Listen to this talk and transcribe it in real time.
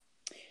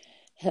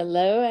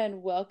Hello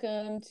and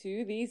welcome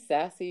to the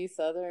Sassy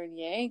Southern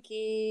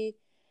Yankee.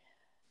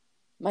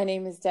 My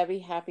name is Debbie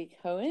Happy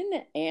Cohen,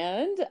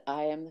 and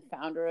I am the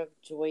founder of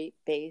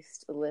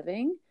Joy-Based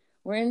Living.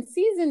 We're in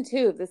season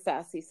 2 of the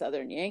Sassy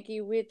Southern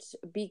Yankee, which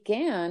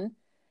began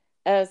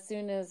as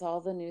soon as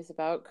all the news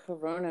about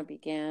Corona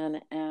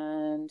began,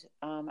 and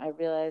I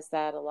realized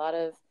that a lot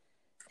of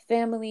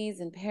families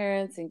and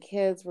parents and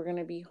kids were going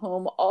to be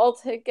home all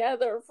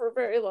together for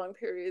very long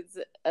periods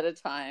at a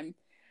time.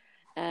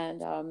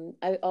 And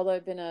although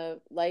I've been a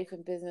life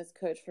and business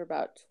coach for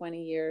about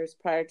 20 years,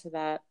 prior to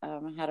that, I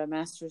had a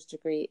master's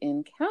degree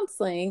in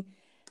counseling,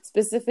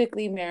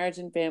 specifically marriage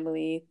and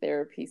family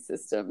therapy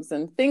systems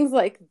and things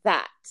like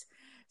that.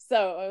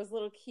 So I was a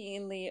little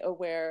keenly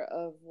aware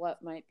of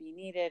what might be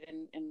needed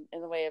in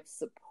the way of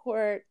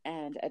support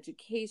and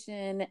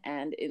education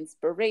and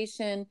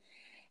inspiration.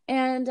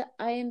 And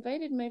I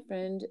invited my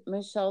friend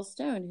Michelle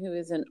Stone, who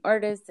is an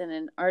artist and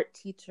an art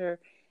teacher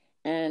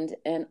and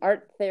an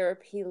art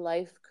therapy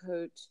life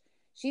coach.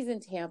 She's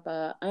in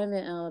Tampa. I'm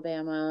in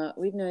Alabama.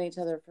 We've known each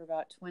other for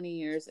about 20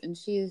 years, and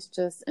she's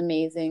just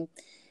amazing.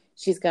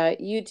 She's got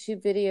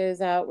YouTube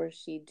videos out where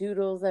she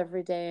doodles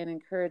every day and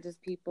encourages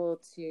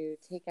people to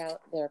take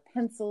out their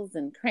pencils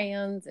and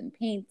crayons and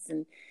paints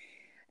and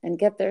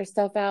get their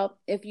stuff out.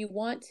 If you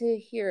want to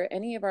hear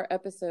any of our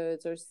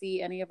episodes or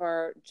see any of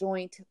our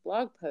joint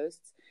blog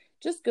posts,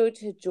 just go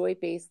to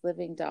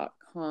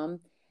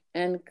joybasedliving.com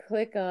and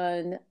click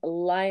on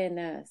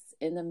Lioness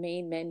in the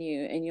main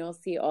menu, and you'll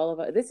see all of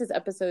it. This is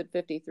episode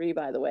 53,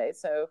 by the way,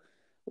 so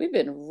we've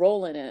been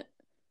rolling it.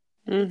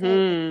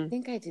 I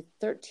think I did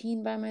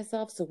 13 by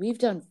myself, so we've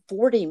done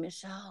 40,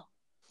 Michelle.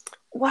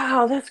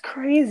 Wow, that's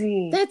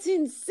crazy. That's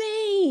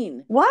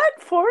insane.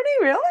 What? 40?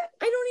 Really?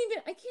 I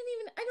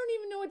don't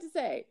even know what to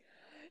say.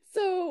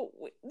 So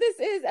this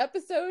is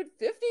episode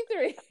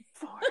 53.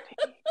 40.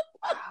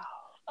 Wow.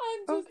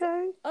 I'm just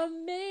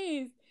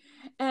amazed.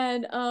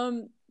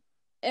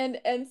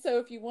 And so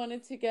if you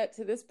wanted to get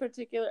to this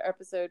particular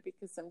episode,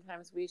 because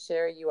sometimes we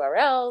share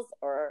URLs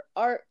or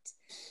art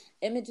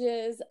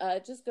images,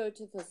 just go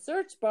to the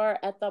search bar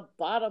at the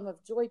bottom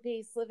of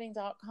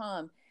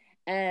joybasedliving.com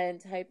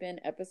and type in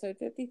episode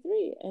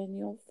 53 and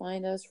you'll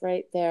find us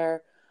right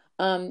there.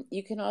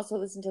 You can also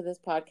listen to this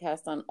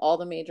podcast on all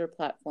the major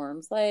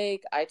platforms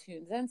like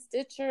iTunes and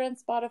Stitcher and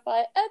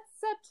Spotify,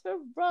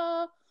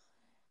 etc.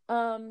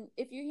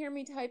 If you hear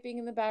me typing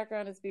in the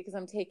background, it's because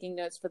I'm taking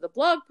notes for the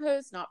blog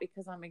post, not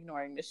because I'm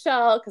ignoring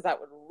Michelle, because that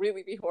would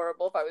really be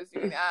horrible if I was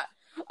doing that.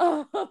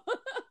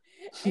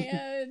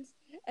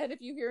 And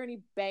if you hear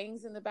any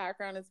bangs in the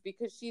background, it's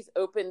because she's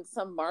opened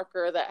some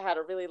marker that had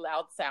a really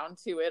loud sound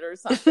to it or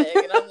something.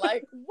 And I'm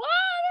like, what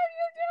are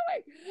you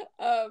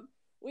doing?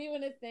 We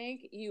want to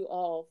thank you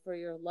all for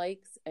your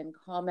likes and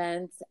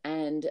comments,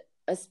 and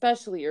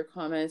especially your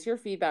comments. Your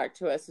feedback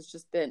to us has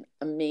just been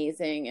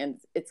amazing, and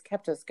it's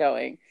kept us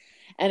going.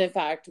 And in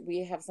fact,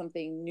 we have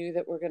something new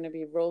that we're going to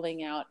be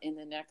rolling out in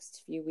the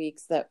next few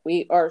weeks that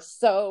we are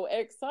so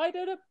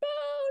excited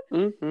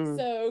about.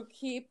 So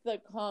keep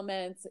the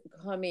comments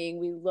coming.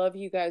 We love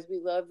you guys. We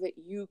love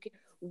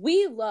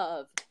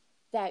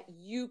that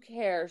you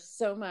care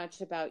so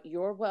much about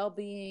your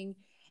well-being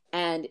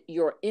and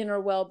your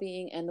inner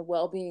well-being and the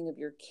well-being of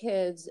your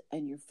kids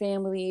and your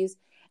families.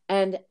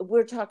 And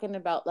we're talking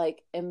about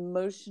like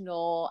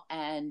emotional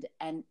and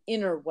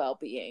inner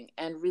well-being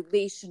and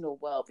relational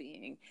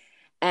well-being.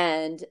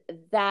 And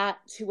that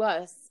to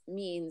us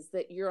means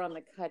that you're on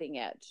the cutting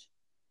edge,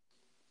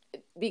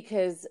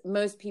 because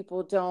most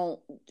people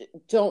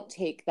don't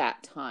take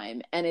that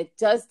time, and it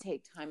does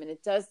take time and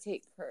it does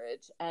take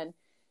courage. And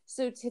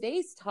so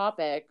today's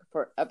topic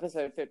for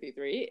episode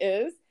 53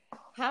 is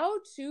how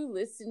to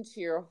listen to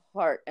your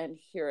heart and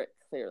hear it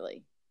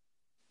clearly.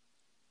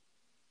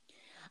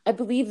 I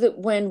believe that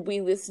when we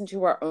listen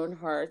to our own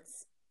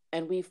hearts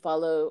and we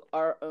follow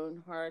our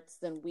own hearts,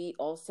 then we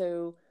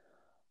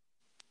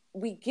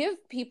give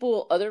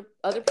other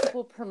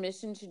people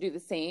permission to do the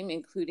same,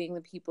 including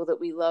the people that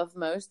we love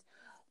most,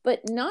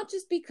 but not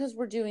just because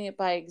we're doing it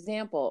by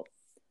example,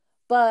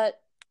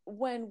 but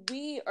when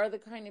we are the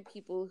kind of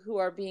people who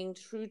are being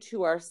true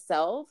to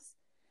ourselves,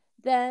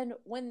 then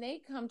when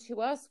they come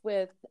to us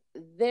with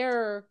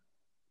their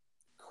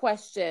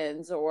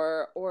questions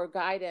or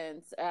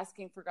guidance,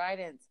 asking for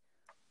guidance,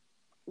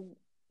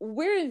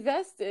 we're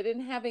invested in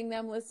having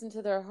them listen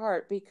to their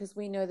heart because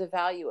we know the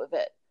value of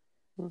it.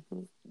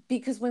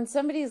 Because when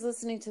somebody is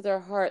listening to their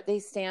heart, they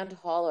stand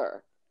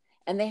taller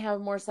and they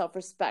have more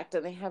self-respect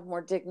and they have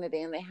more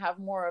dignity and they have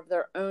more of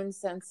their own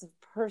sense of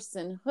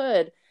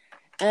personhood.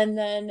 And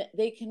then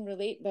they can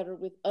relate better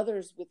with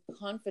others with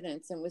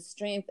confidence and with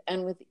strength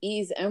and with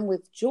ease and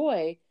with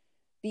joy,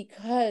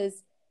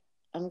 because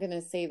I'm going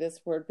to say this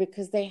word,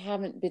 because they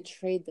haven't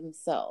betrayed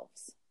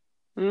themselves.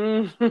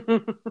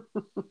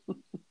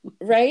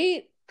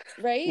 Right?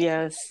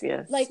 Yes.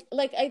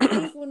 Like I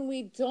think when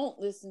we don't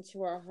listen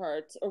to our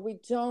hearts, or we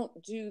don't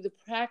do the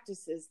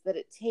practices that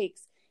it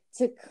takes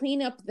to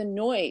clean up the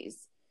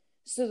noise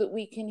so that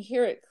we can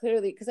hear it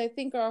clearly, because I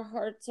think our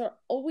hearts are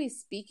always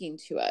speaking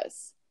to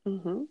us.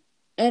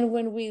 And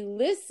when we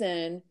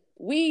listen,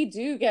 we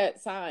do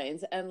get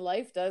signs, and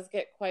life does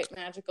get quite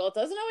magical. It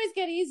doesn't always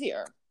get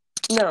easier.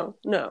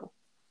 No.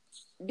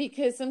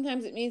 Because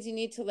sometimes it means you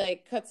need to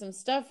like cut some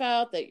stuff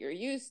out that you're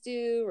used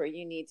to, or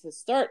you need to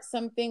start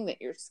something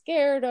that you're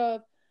scared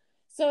of.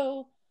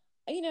 So,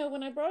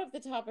 when I brought up the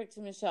topic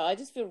to Michelle, I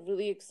just feel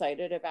really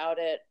excited about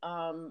it.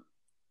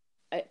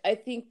 I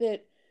think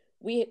that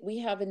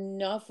we have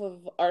enough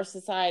of our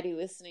society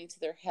listening to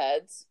their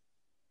heads,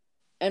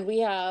 and we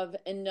have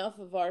enough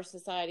of our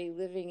society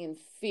living in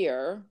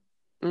fear.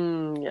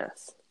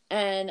 Yes.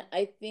 And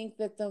I think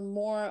that the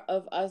more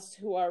of us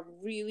who are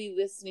really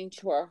listening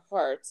to our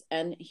hearts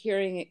and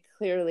hearing it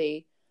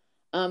clearly,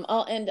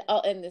 I'll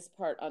end this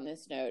part on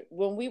this note.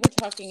 When we were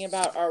talking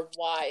about our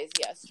whys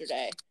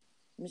yesterday,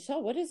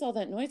 Michelle, what is all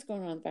that noise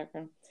going on in the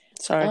background?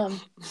 Sorry.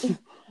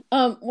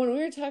 When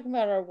we were talking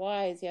about our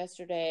whys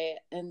yesterday,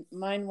 and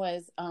mine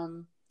was,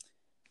 I'm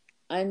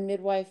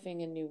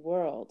midwifing a new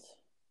world.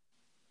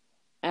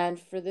 And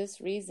for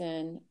this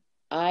reason,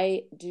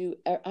 I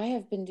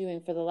have been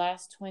doing for the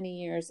last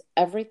 20 years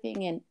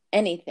everything and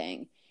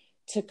anything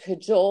to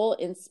cajole,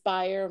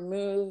 inspire,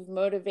 move,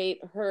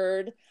 motivate,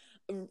 herd,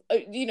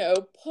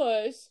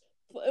 push,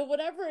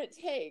 whatever it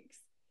takes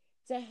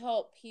to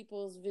help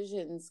people's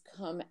visions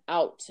come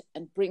out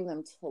and bring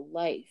them to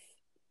life.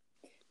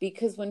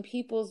 Because when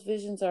people's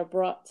visions are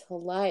brought to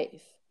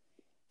life,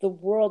 the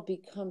world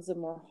becomes a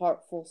more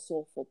heartful,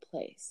 soulful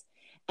place.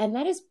 And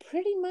that is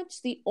pretty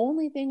much the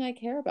only thing I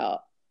care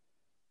about.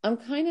 I'm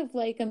kind of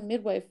like a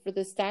midwife for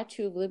the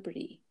Statue of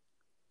Liberty.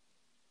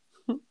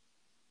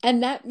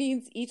 And that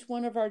means each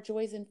one of our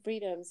joys and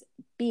freedoms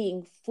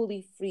being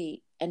fully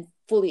free and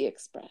fully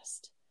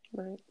expressed.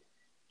 Right.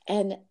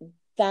 And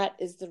that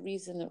is the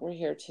reason that we're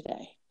here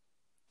today.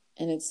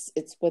 And it's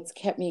what's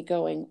kept me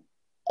going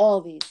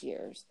all these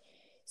years.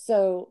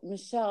 So,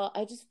 Michelle,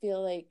 I just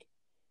feel like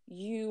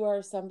you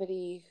are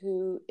somebody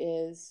who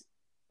is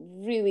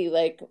really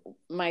like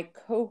my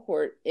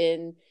cohort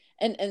in,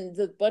 and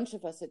the bunch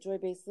of us at Joy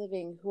Based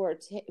Living who are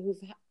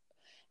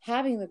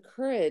having the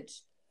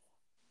courage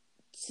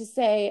to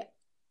say,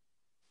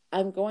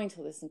 I'm going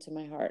to listen to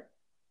my heart.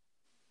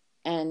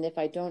 And if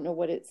I don't know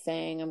what it's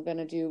saying, I'm going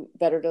to do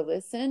better to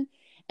listen.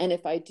 And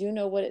if I do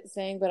know what it's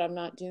saying, but I'm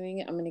not doing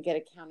it, I'm going to get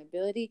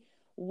accountability.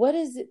 What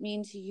does it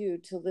mean to you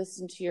to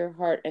listen to your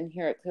heart and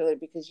hear it clearly?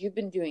 Because you've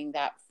been doing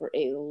that for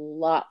a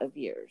lot of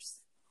years.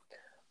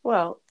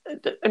 Well,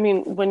 I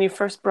mean, when you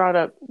first brought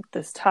up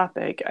this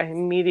topic, I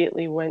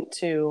immediately went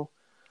to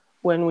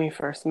when we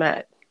first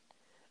met,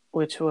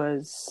 which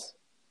was,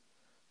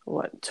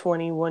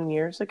 21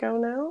 years ago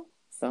now?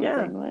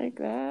 Something like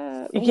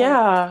that. Oh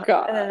yeah.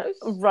 Gosh.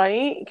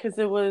 Right? Because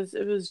it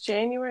was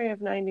January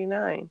of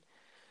 99.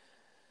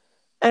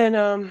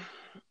 And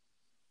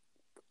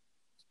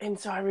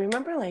so I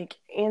remember like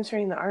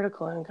answering the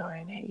article and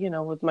going, hey,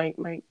 with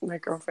my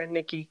girlfriend,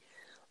 Nikki,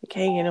 like,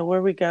 hey, where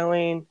are we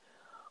going?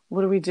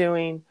 What are we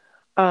doing?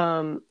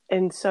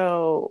 And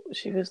so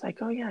she was like,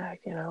 oh yeah,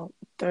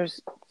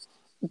 there's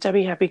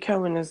Debbie Happy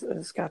Cohen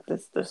has got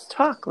this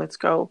talk. Let's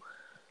go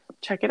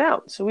check it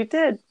out. So we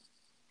did.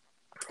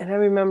 And I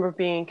remember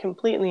being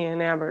completely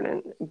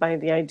enamored by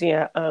the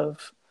idea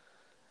of,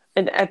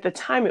 and at the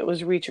time it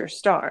was Reach Your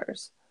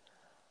Stars.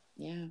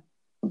 Yeah.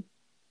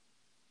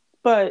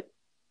 But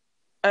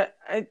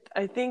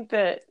I think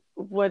that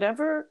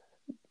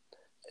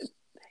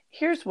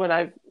here's what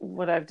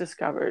I've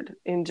discovered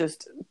in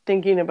just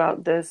thinking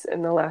about this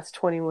in the last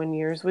 21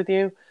 years with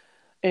you.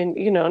 And,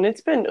 and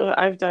it's been,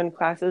 I've done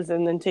classes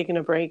and then taken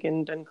a break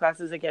and done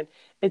classes again.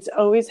 It's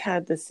always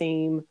had the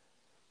same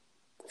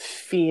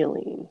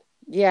feeling.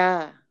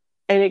 Yeah.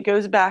 And it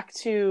goes back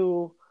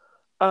to,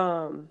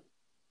 who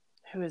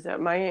is that?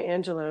 Maya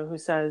Angelou, who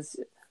says,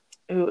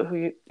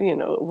 who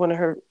one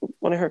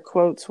of her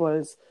quotes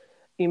was,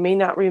 you may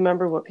not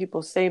remember what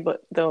people say,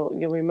 but you'll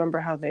remember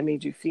how they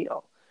made you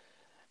feel.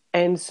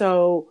 And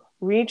so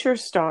Reach Your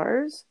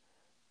Stars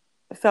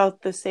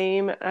felt the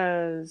same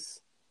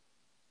as,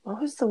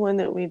 what was the one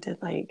that we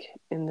did like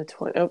in the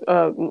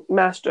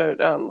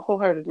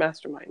Wholehearted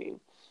Masterminding.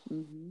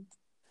 Mm-hmm.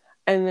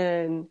 And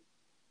then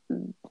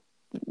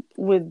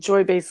with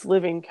Joy Based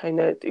Living, kind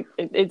of,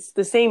 it's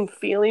the same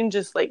feeling,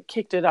 just like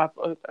kicked it up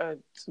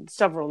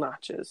several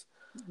notches.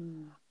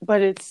 Mm-hmm.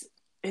 But it's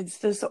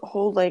this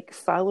whole like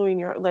following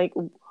your, like,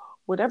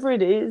 whatever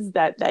it is,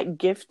 that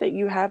gift that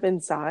you have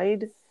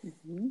inside,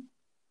 mm-hmm.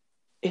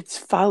 It's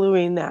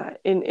following that.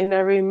 And I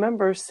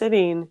remember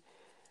sitting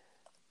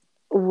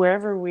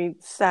wherever we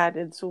sat,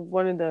 it's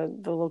one of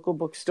the local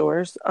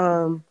bookstores,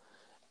 and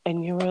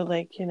you were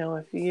like,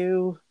 if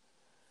you,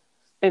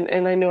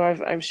 and I know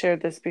I've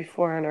shared this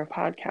before on our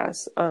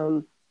podcast,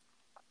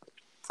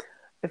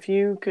 if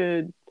you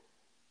could,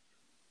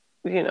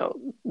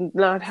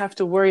 not have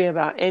to worry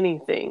about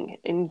anything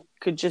and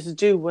could just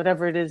do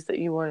whatever it is that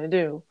you want to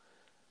do,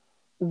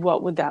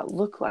 what would that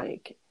look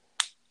like?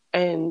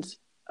 And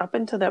up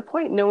until that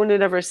point, no one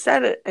had ever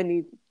said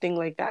anything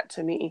like that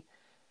to me.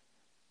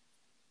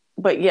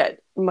 But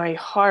yet my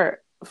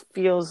heart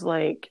felt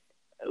like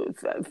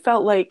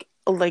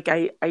like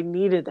I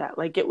needed that.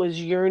 Like it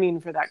was yearning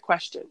for that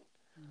question.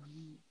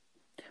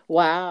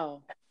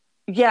 Wow.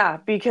 Yeah,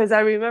 because I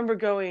remember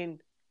going,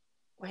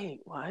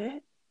 wait,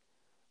 what?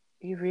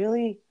 You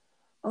really?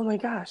 Oh my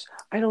gosh,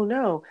 I don't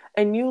know.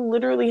 And you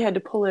literally had to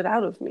pull it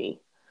out of me.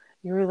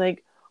 You were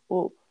like,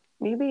 well,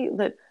 maybe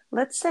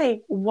let's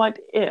say, what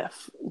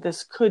if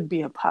this could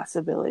be a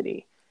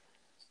possibility?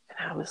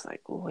 And I was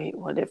like, wait,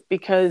 what if?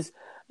 Because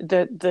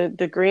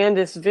the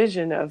grandest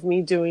vision of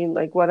me doing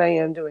like what I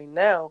am doing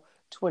now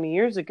 20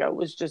 years ago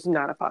was just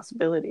not a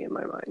possibility in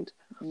my mind.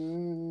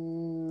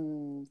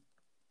 Mm.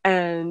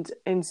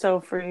 And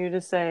so for you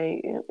to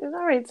say,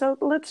 all right, so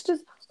let's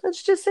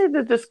just say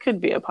that this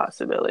could be a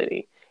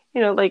possibility,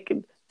 like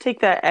take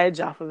that edge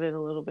off of it a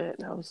little bit.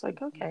 And I was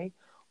like, okay,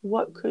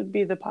 what could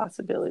be the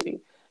possibility?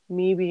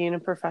 Me being a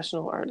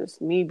professional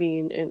artist, me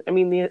being in, I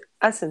mean, the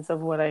essence of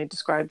what I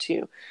described to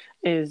you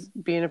is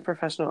being a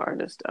professional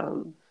artist,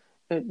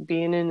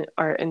 being an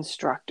art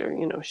instructor,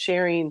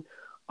 sharing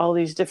all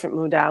these different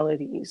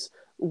modalities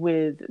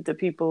with the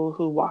people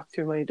who walk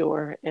through my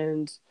door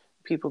and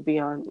people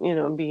beyond,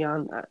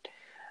 beyond that.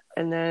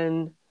 And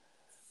then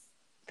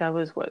that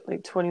was what,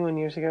 like 21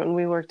 years ago. And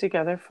we worked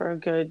together for a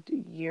good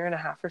year and a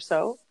half or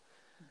so.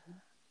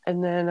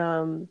 And then,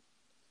 Then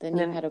and you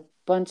then, had a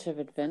bunch of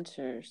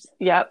adventures.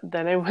 yeah,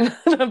 then I went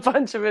on a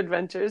bunch of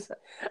adventures.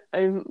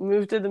 I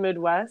moved to the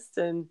Midwest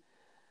and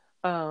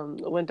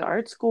went to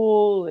art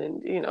school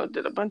and,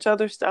 did a bunch of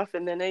other stuff.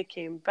 And then I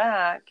came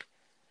back.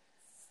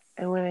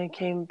 And when I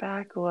came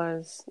back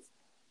was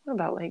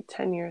about like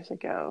 10 years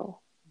ago.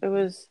 It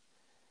was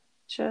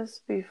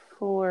just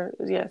before,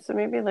 yeah, so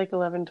maybe like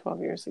 11, 12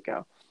 years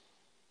ago.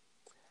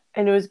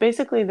 And it was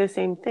basically the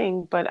same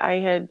thing, but I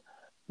had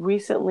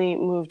recently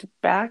moved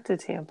back to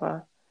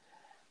Tampa,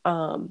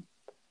 um,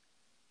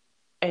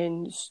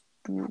 and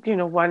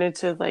wanted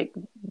to like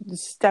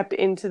step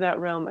into that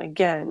realm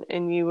again.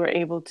 And you were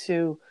able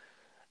to,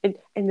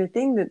 and the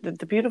thing that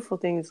the beautiful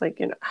thing is like,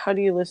 how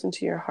do you listen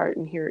to your heart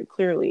and hear it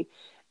clearly?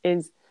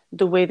 Is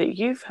the way that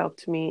you've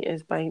helped me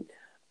is by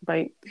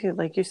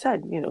like you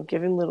said,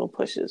 giving little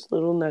pushes,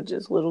 little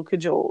nudges, little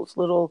cajoles,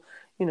 little,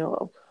 you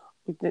know,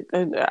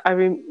 I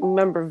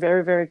remember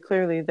very, very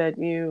clearly that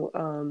you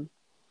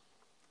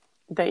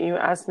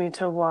asked me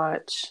to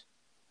watch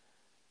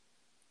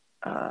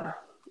uh,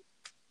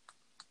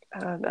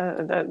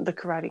 the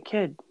Karate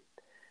Kid.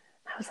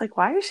 I was like,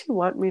 why does she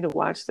want me to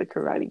watch the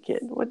Karate Kid?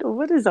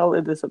 What is all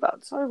of this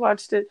about? So I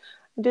watched it,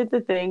 I did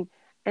the thing,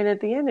 and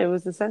at the end it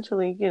was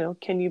essentially,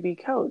 can you be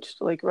coached?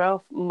 Like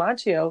Ralph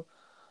Macchio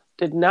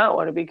did not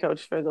want to be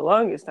coached for the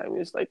longest time. He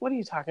was like, what are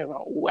you talking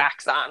about?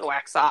 Wax on,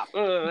 wax off,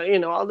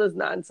 all this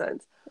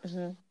nonsense.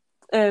 Mm-hmm.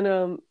 And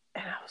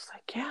I was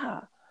like, yeah,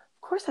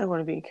 of course I want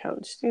to be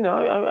coached.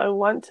 I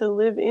want to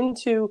live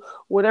into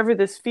whatever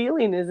this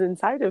feeling is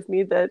inside of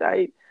me that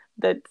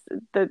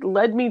that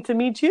led me to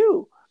meet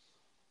you.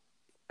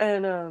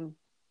 And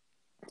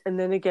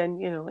then again,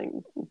 like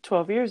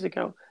 12 years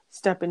ago,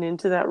 stepping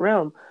into that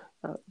realm,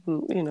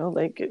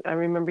 like I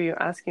remember you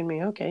asking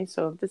me, okay,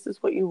 so if this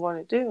is what you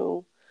want to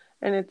do,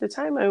 and at the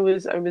time I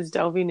was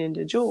delving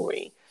into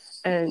jewelry,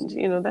 and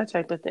that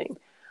type of thing.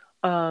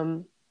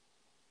 Um,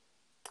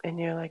 and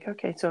you're like,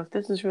 okay, so if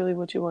this is really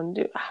what you want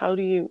to do, how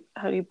do you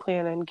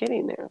plan on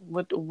getting there?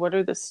 What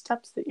are the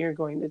steps that you're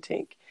going to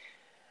take?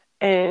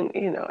 And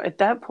at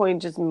that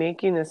point, just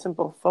making a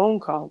simple phone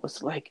call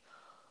was like,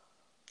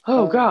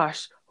 oh Oh,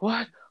 gosh,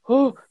 what?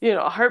 Oh,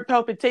 heart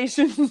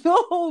palpitations, the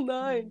whole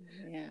nine.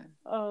 yeah.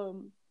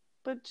 Um,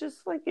 but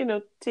just like,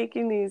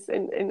 taking these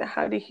and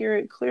how to hear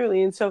it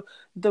clearly. And so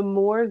the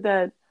more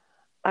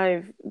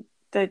I've,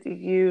 that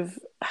you've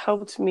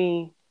helped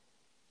me,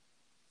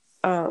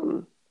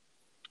 um,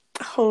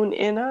 hone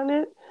in on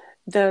it,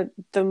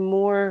 the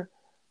more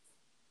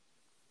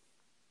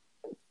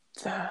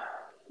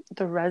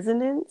the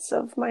resonance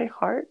of my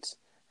heart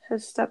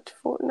has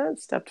not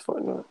stepped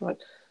forward, no,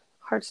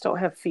 hearts don't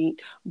have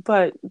feet,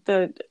 but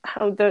the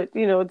how the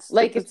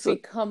Like it's it's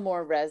become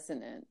more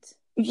resonant.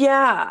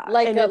 yeah,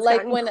 Like and it's like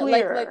gotten when like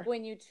clearer.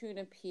 when you tune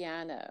a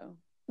piano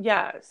or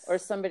Yes.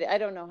 somebody, I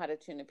don't know how to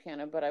tune a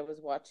piano, but I was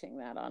watching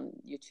that on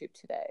YouTube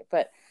today.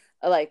 But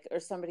like, or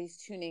somebody's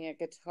tuning a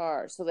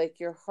guitar, so like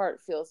your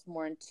heart feels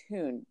more in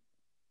tune.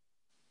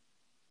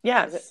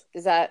 Yes.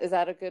 Is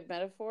that a good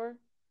metaphor?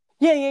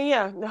 Yeah, yeah,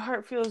 yeah. The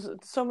heart feels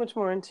so much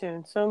more in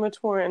tune, so much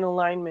more in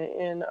alignment.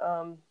 And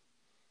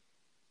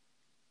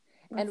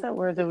what's And that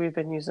word that we've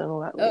been using a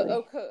lot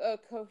lately?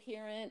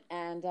 coherent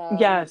and but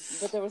Yes.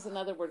 there was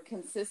another word,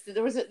 consistent.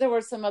 There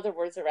were some other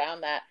words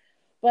around that.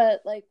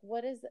 But like,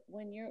 what is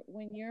when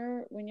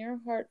your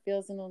heart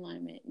feels in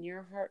alignment and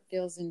your heart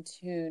feels in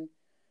tune?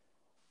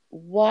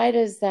 Why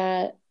does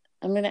that?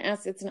 I'm going to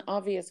ask. It's an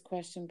obvious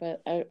question,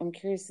 but I'm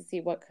curious to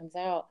see what comes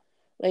out.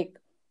 Like,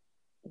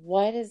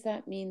 why does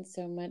that mean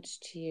so much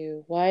to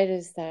you? Why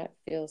does that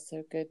feel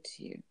so good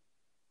to you?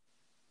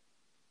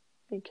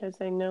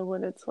 Because I know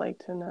what it's like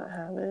to not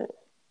have it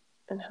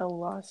and how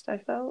lost I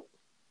felt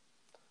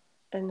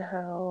and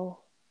how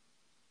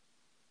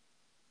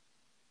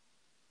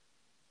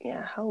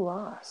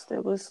lost.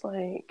 It was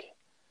like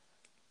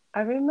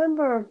I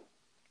remember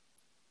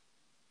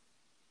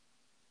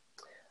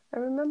I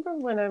remember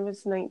when I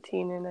was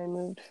 19 and I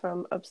moved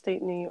from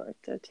upstate New York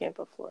to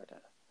Tampa, Florida.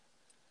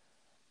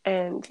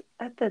 And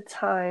at the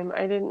time,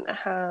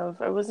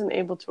 I wasn't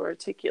able to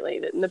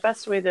articulate it. And the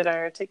best way that I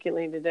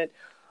articulated it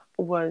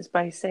was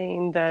by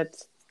saying that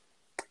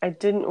I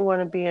didn't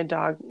want to be a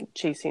dog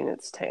chasing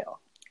its tail.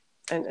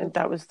 And Okay.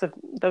 that was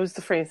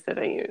the phrase that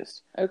I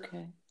used.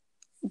 Okay.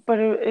 But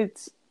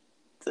it's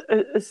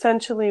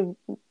essentially,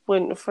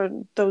 when for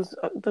those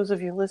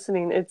of you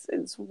listening,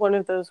 it's one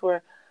of those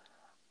where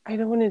I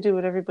don't want to do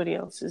what everybody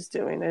else is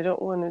doing. I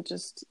don't want to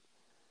just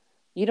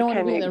You don't want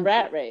to kind be in the of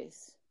rat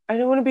race. I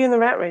don't want to be in the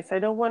rat race. I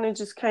don't want to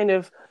just kind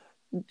of,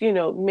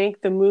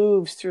 make the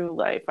moves through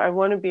life. I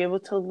want to be able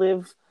to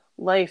live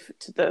life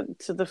to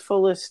the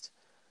fullest.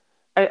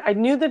 I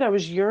knew that I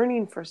was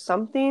yearning for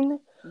something.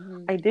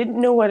 Mm-hmm. I didn't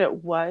know what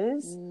it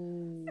was.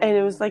 And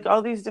it was like Mm.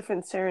 all these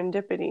different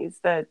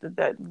serendipities that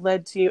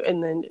led to you,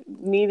 and then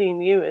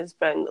meeting you has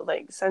been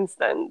like, since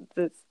then,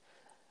 this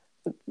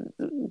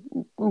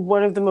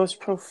one of the most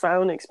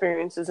profound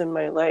experiences in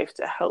my life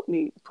to help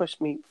me push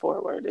me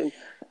forward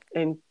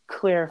and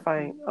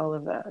clarifying all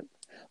of that.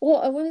 Well,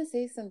 I want to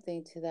say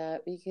something to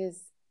that because,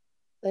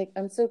 like,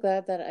 I'm so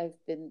glad that I've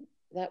been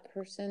that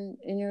person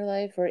in your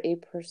life or a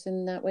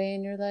person that way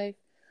in your life.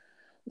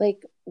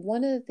 Like,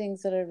 one of the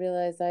things that I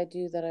realized I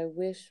do that I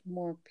wish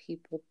more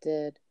people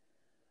did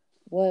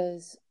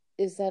was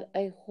is that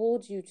I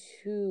hold you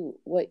to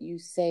what you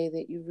say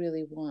that you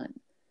really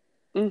want.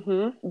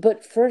 Mm-hmm.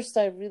 But first,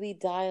 I really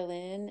dial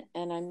in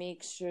and I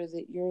make sure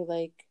that you're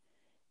like,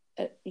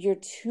 you're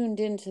tuned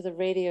into the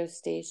radio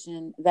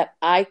station, that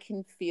I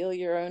can feel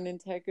your own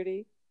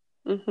integrity.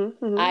 Mm-hmm.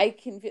 Mm-hmm. I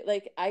can feel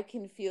like I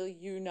can feel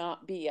you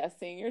not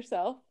BSing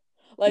yourself.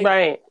 Like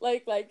Right.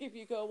 like if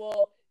you go,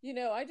 well,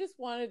 I just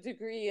want a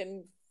degree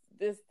in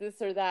this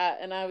or that,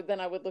 and I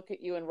would look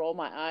at you and roll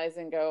my eyes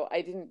and go,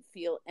 I didn't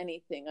feel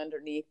anything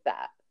underneath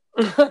that.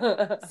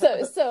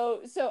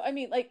 So I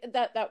mean, like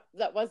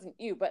that wasn't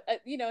you, but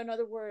in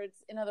other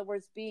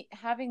words, be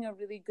having a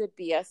really good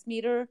BS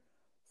meter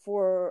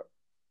for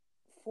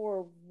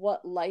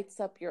what lights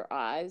up your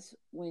eyes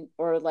when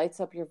or lights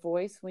up your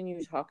voice when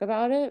you talk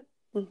about it.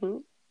 Mm-hmm.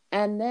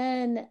 And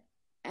then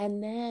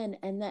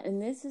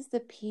and this is the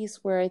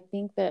piece where I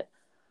think that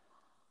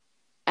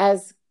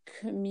as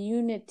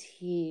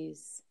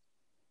communities,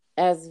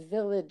 as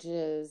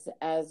villages,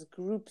 as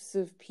groups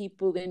of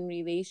people in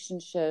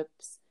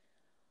relationships,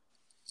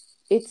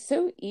 it's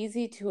so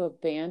easy to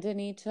abandon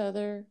each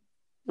other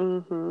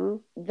Mm-hmm.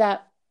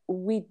 that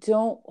we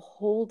don't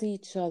hold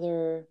each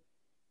other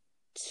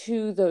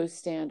to those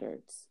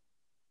standards.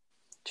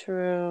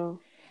 True.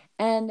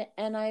 And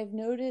I've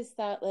noticed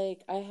that,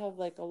 like, I have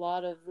like a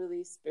lot of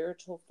really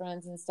spiritual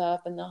friends and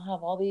stuff, and they'll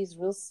have all these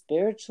real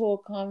spiritual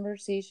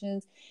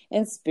conversations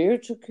and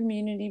spiritual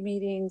community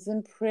meetings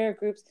and prayer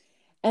groups.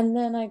 And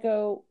then I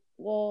go,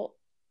 well,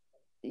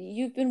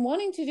 you've been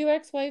wanting to do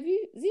XYZ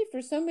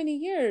for so many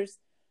years.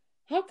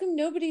 How come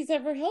nobody's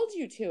ever held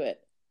you to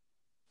it?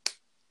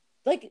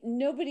 Like,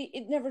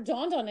 it never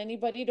dawned on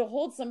anybody to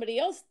hold somebody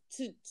else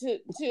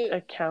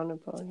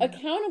Accountable. Yeah.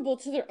 accountable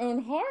to their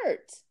own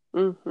heart.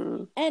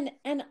 Mm-hmm. And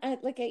I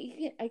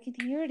can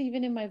hear it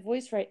even in my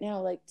voice right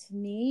now. Like, to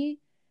me,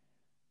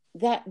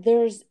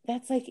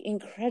 that's like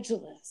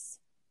incredulous.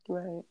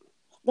 Right.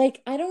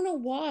 Like, I don't know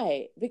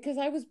why, because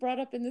I was brought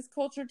up in this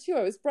culture too.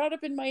 I was brought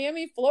up in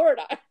Miami,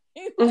 Florida.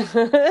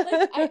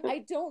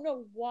 I don't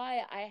know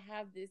why I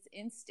have this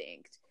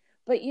instinct,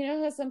 but you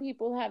know how some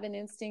people have an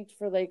instinct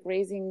for like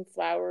raising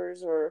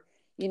flowers or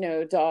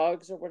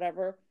dogs or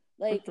whatever.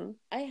 Like, Mm-hmm.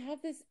 I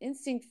have this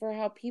instinct for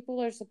how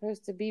people are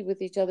supposed to be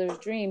with each other's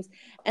dreams,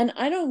 and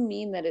I don't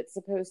mean that it's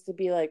supposed to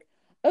be like,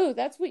 oh,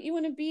 that's what you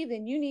want to be,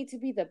 then you need to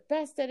be the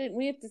best at it, and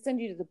we have to send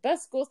you to the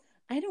best schools.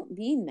 I don't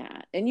mean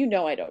that, and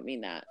I don't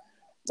mean that.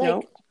 Like,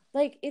 Nope.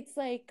 it's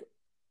like,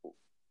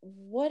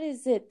 what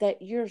is it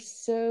that you're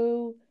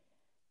so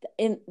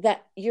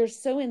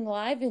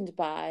enlivened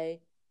by,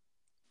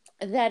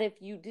 that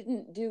if you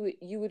didn't do it,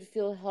 you would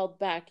feel held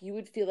back, you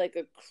would feel like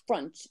a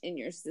crunch in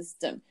your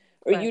system,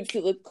 or Right. you'd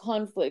feel a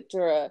conflict,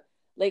 or a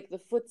like the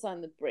foot's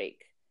on the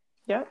brake.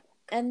 Yep.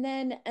 And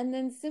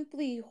then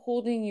simply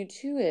holding you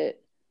to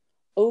it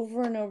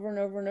over and over and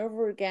over and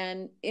over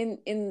again,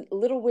 in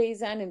little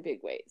ways and in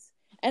big ways.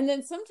 And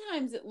then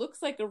sometimes it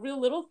looks like a real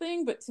little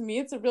thing, but to me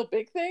it's a real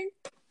big thing.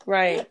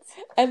 Right.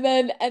 And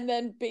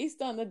then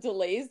based on the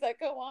delays that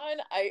go on,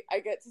 I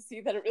get to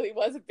see that it really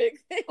was a big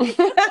thing.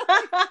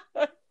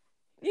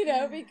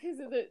 Because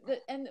of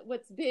and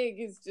what's big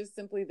is just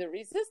simply the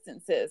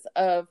resistances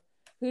of,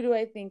 who do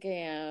I think I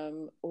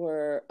am,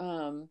 or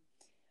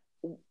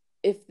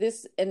if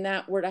this and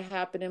that were to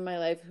happen in my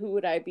life, who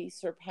would I be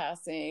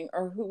surpassing,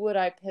 or who would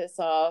I piss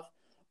off,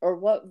 or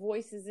what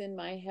voices in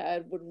my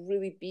head would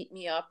really beat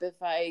me up if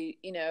I,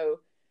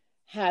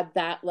 had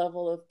that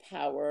level of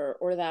power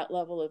or that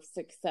level of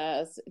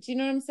success. Do you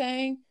know what I'm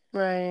saying?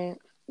 Right.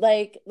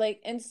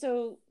 And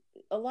so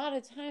a lot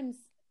of times,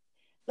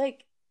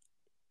 like,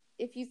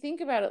 if you think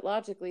about it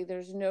logically,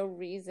 there's no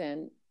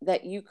reason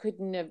that you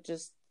couldn't have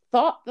just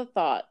thought the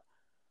thought,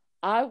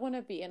 I want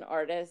to be an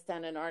artist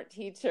and an art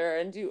teacher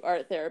and do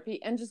art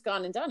therapy, and just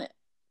gone and done it.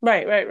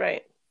 Right, right,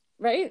 right.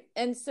 Right.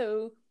 And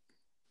so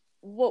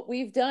what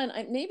we've done,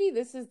 maybe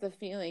this is the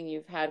feeling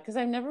you've had, because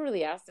I've never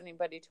really asked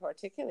anybody to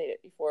articulate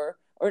it before,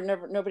 or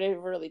nobody ever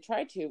really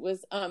tried to,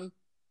 was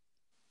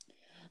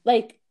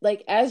like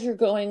as you're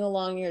going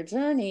along your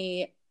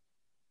journey,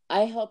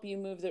 I help you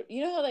move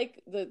you know how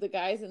like the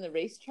guys in the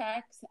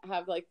racetracks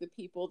have like the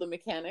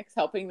mechanics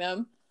helping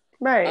them.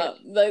 Right.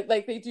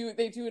 Like they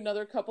do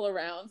another couple of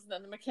rounds, and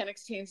then the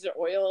mechanics change their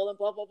oil and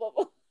blah blah blah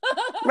blah.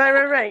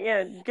 Right.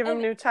 Yeah, give them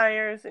And new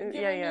tires. give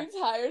Yeah, them yeah. new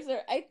tires.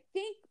 Or I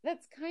think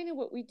that's kind of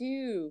what we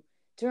do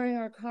during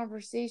our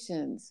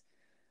conversations.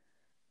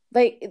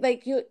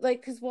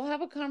 Because we'll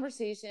have a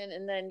conversation,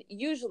 and then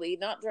usually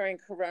not during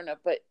Corona,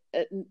 but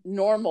at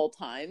normal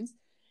times,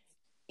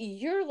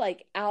 you're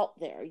like out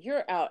there.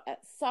 You're out at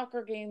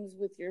soccer games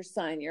with your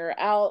son. You're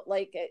out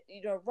like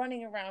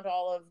running around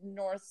all of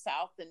North,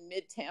 South, and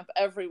Mid Tampa,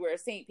 everywhere.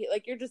 St. Pete,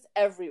 like you're just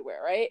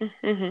everywhere, right?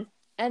 Mm-hmm.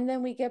 And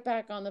then we get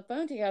back on the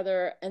phone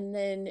together, and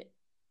then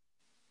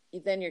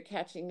you're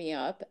catching me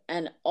up,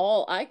 and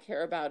all I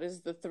care about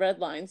is the thread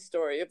line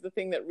story of the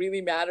thing that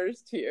really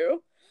matters to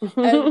you.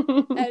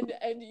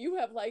 And you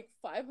have like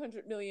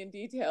 500 million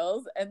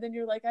details, and then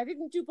you're like, I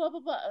didn't do blah blah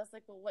blah. I was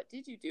like, well, what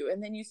did you do?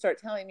 And then you start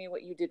telling me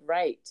what you did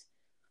right.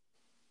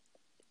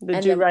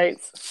 The do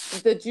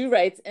rights. The do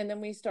rights, and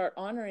then we start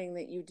honoring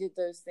that you did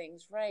those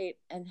things right,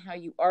 and how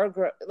you are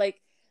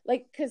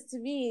because to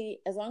me,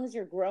 as long as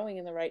you're growing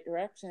in the right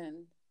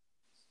direction,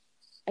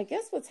 I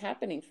guess what's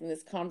happening from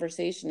this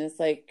conversation is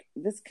like,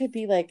 this could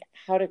be like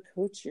how to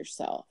coach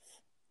yourself.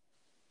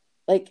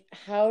 Like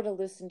how to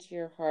listen to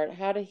your heart,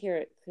 how to hear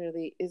it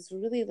clearly, is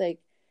really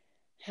like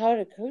how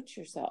to coach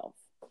yourself.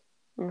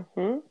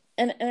 Mm-hmm.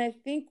 And I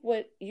think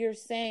what you're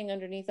saying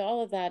underneath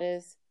all of that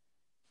is,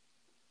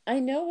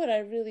 I know what I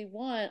really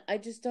want. I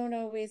just don't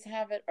always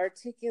have it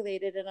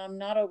articulated, and I'm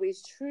not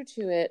always true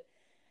to it.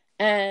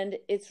 And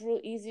it's real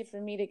easy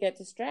for me to get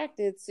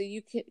distracted. So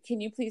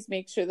can you please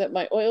make sure that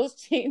my oil's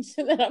changed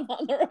and that I'm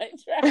on the right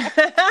track,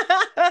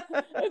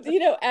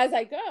 as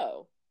I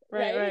go.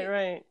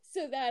 Right.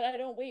 So that I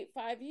don't wait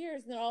 5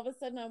 years, and then all of a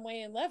sudden I'm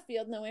way in left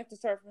field, and then we have to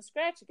start from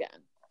scratch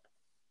again.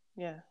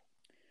 Yeah.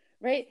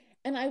 Right.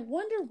 And I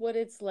wonder what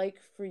it's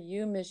like for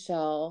you,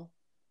 Michelle,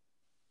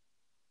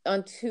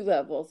 on two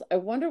levels. I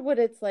wonder what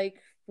it's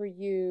like for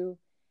you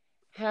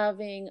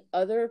having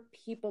other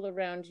people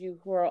around you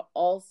who are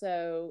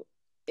also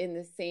in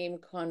the same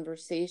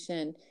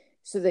conversation,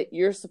 so that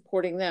you're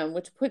supporting them,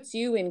 which puts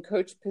you in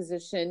coach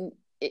position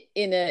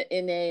in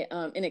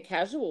a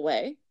casual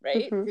way,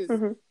 right?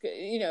 Because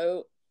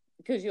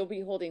because you'll be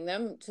holding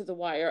them to the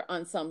wire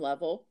on some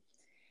level.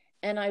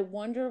 And I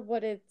wonder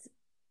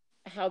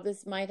how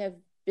this might have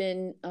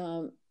been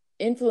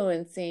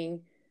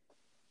influencing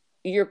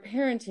your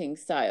parenting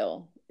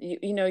style,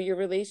 your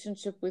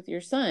relationship with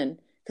your son,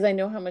 because I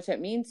know how much that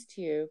means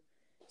to you.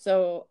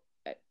 So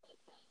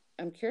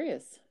I'm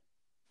curious.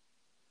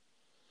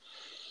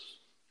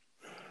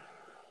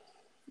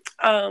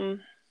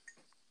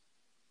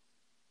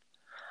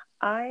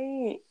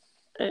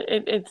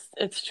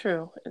 It's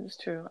true. It's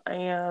true.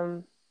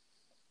 I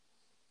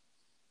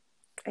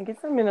guess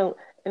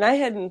and I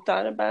hadn't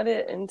thought about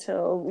it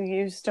until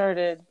you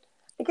started.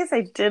 I guess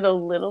I did a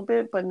little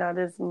bit, but not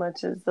as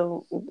much as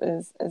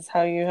as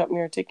how you helped me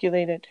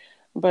articulate it.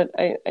 But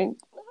I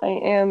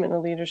am in a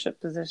leadership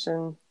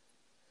position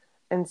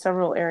in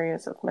several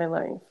areas of my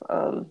life.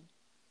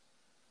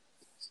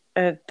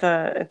 At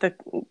the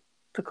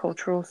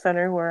cultural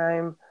center, where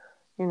I'm,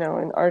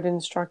 an art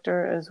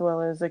instructor as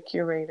well as a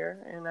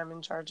curator, and I'm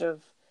in charge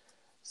of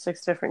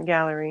 6 different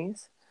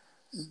galleries.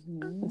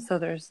 Mm-hmm. So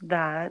there's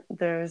that.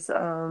 There's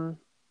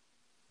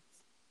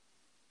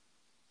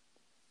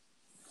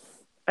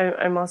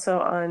I'm also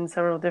on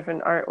several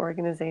different art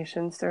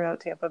organizations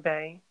throughout Tampa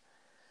Bay.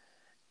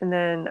 And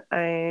then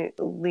I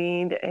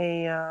lead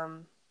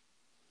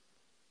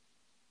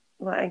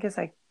I guess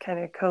I kind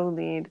of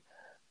co-lead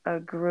a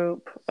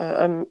group,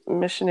 a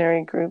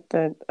missionary group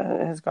that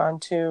has gone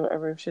to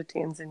Arusha,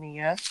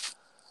 Tanzania.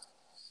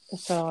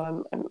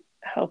 So I'm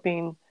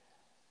helping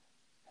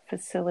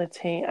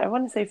facilitate. I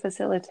want to say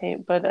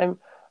facilitate, but I'm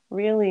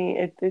really,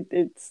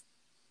 it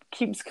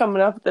keeps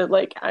coming up that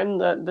like I'm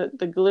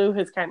the glue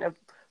has kind of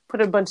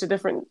put a bunch of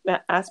different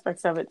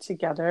aspects of it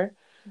together.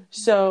 Mm-hmm.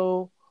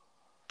 So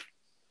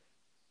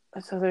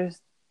there's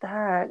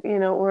that,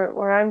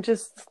 where I'm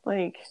just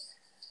like,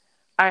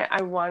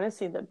 I want to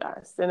see the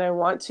best, and I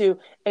want to,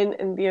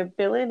 and the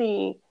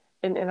ability,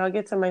 and I'll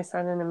get to my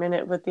son in a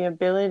minute, but the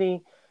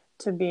ability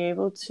to be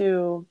able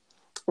to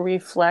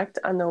reflect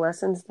on the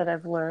lessons that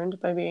I've learned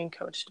by being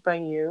coached by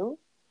you,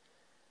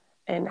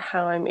 and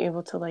how I'm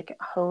able to like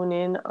hone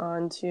in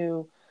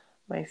onto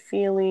my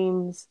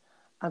feelings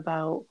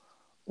about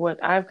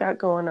what I've got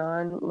going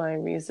on, my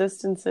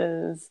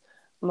resistances,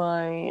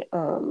 my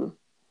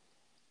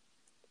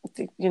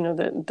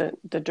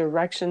the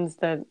directions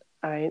that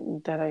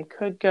I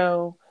could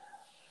go.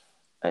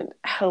 it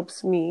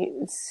helps me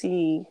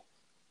see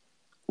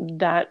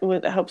that,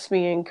 what helps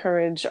me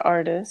encourage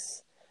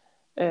artists,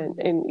 Mm-hmm.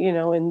 and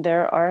in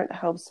their art,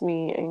 helps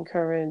me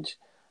encourage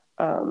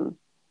um,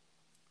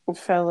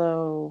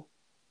 fellow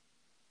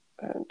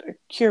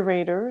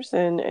curators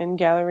and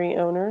gallery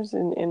owners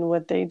in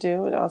what they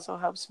do. It also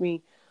helps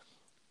me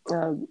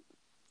um,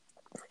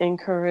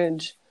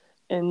 encourage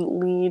and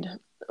lead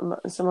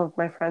some of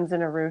my friends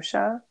in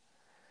Arusha.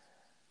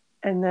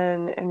 And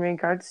then in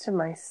regards to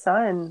my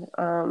son,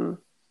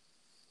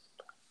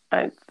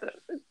 I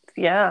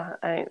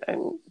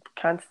I'm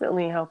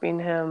constantly helping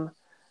him,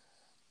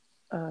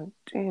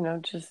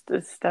 just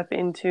to step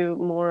into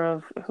more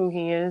of who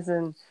he is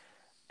and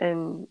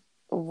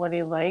what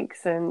he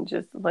likes, and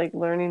just like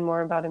learning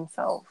more about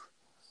himself.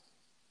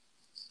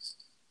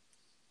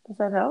 Does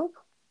that help?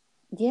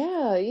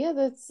 Yeah, yeah,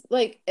 that's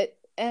like it,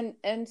 and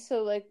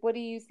so like what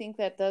do you think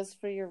that does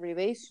for your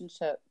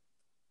relationship?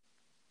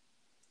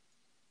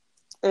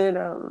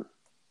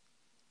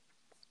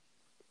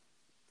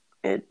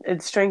 It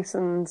it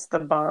strengthens the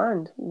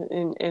bond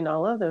in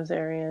all of those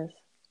areas.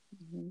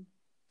 Hmm.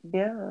 Hmm.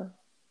 Yeah.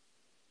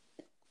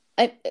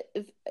 I,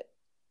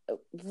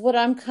 what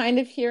I'm kind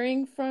of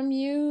hearing from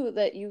you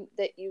that you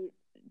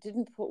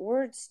didn't put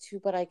words to,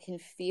 but I can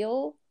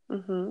feel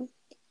Mhm.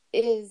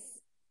 is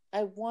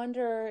I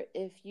wonder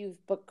if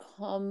you've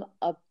become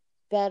a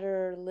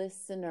better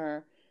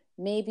listener,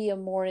 maybe a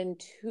more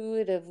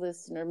intuitive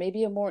listener,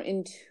 maybe a more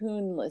in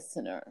tune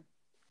listener.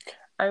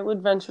 I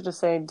would venture to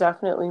say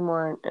definitely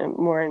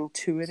more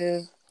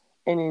intuitive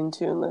and in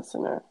tune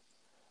listener,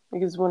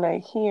 because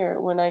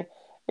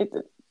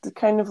it's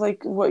kind of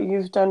like what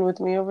you've done with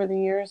me over the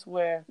years,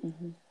 where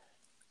Hmm.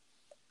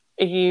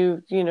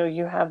 you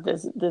have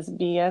this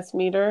BS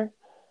meter,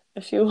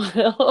 if you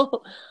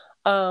will.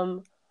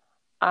 um,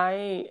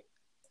 I,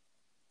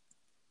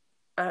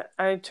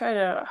 I try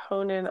to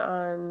hone in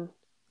on,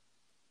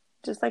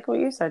 just like what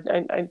you said.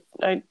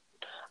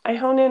 I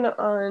hone in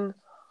on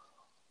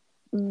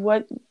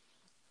what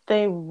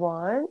they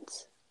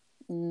want,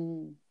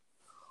 Mm-hmm.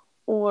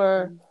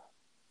 or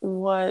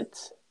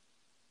what,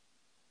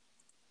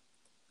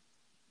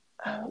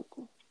 um,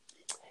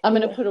 I'm you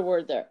going to know, put a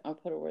word there. I'll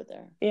put a word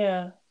there.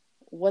 yeah.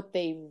 What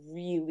they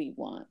really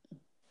want.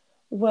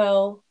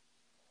 Well,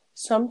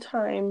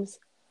 sometimes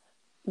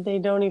they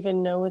don't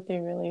even know what they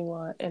really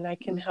want, and I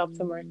can help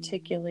them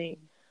articulate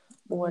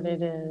Mm. what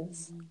it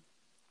is. Mm.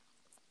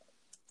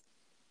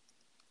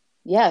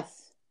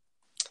 Yes.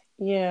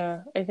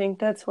 Yeah, I think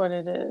that's what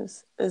it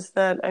is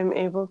that I'm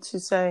able to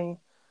say,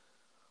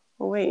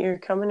 well, wait, you're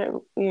coming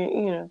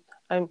at,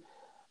 I'm,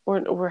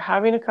 we're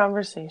having a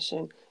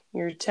conversation.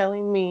 You're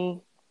telling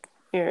me,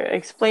 you're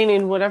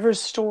explaining whatever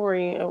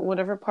story,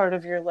 whatever part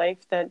of your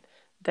life that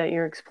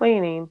you're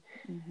explaining,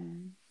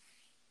 Hmm.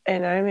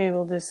 and I'm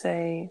able to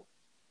say,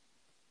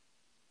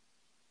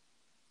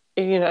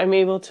 I'm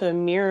able to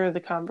mirror the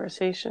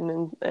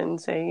conversation and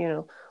say,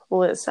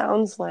 well, it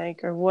sounds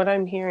like, or what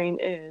I'm hearing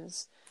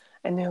is,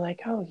 and they're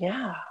like, oh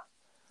yeah.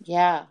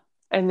 Yeah.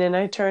 And then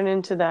I turn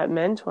into that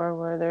mentor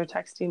where they're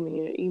texting me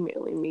or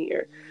emailing me,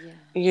 or,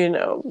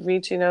 Yeah.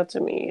 reaching out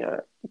to me,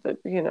 or,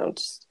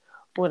 just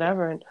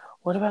whatever. And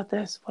what about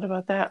this? What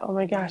about that? Oh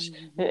my gosh.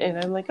 And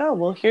I'm Hmm. like, oh,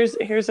 well,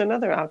 here's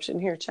another option.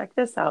 Here, check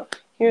this out.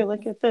 Here,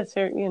 look at this.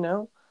 Here.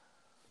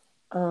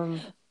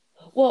 Um,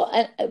 Well,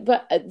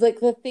 but like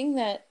the thing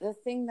that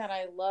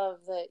I love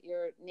that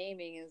you're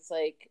naming is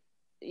like,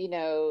 you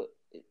know,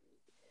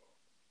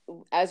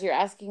 as you're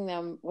asking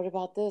them, what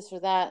about this or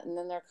that, and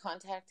then they're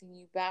contacting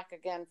you back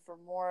again for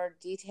more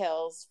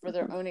details for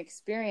their own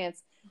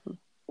experience.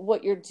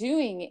 What you're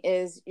doing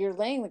is you're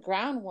laying the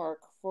groundwork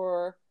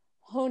for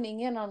honing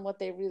in on what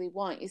they really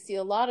want. You see,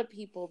 a lot of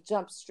people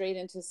jump straight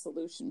into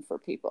solution for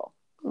people.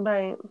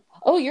 right.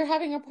 Oh, you're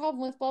having a problem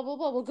with blah blah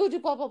blah. Well, go do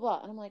blah blah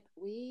blah. And I'm like,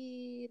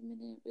 wait a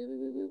minute,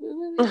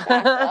 wait,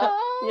 back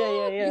Yeah,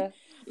 yeah, up.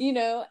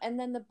 yeah. And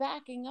then the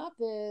backing up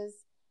is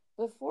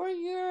before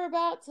you're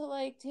about to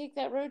like take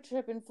that road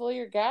trip and fill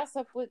your gas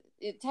up with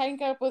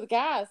tank up with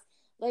gas,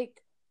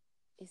 like,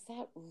 is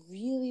that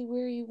really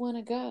where you want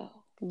to go?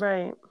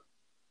 Right.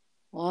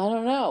 Well, I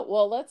don't know.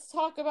 Well, let's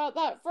talk about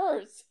that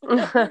first. you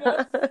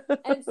know?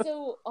 And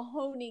so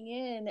honing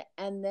in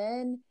and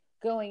then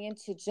going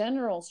into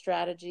general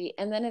strategy.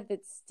 And then if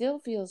it still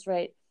feels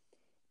right,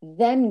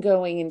 then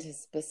going into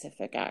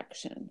specific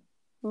action.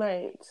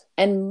 Right.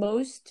 And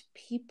most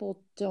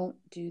people don't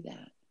do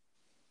that.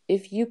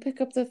 If you pick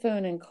up the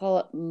phone and call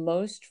up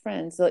most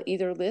friends, they'll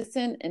either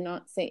listen and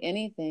not say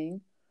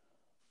anything,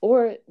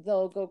 or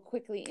they'll go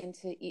quickly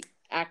into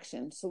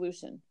action,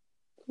 solution.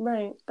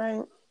 Right.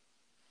 Right.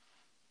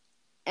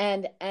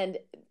 And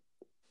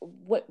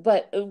what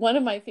but one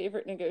of my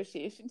favorite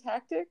negotiation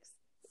tactics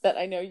that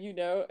I know you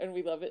know and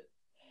we love it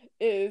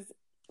is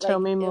Tell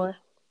like me more.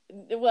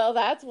 well,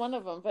 that's one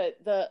of them,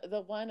 but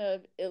the one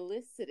of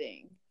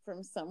eliciting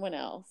from someone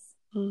else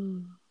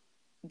Mm.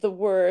 the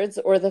words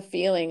or the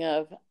feeling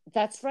of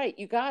that's right,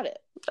 you got it.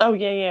 Oh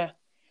yeah, yeah.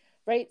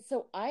 right?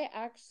 So I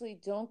actually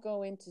don't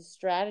go into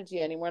strategy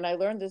anymore. And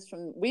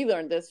we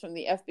learned this from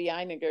the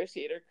FBI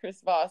negotiator,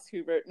 Chris Voss,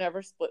 who wrote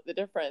Never Split the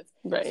Difference.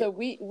 Right. So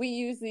we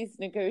use these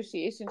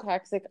negotiation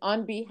tactics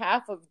on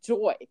behalf of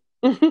joy,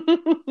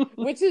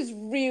 which is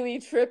really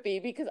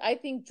trippy because I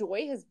think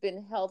joy has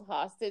been held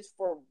hostage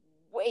for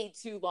way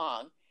too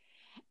long.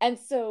 And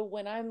so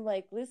when I'm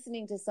like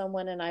listening to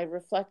someone and I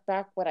reflect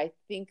back what I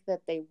think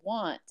that they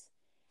want,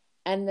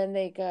 and then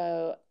they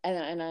go,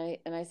 and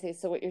I say,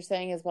 so what you're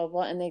saying is blah,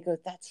 blah, blah. And they go,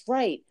 that's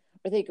right.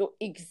 Or they go,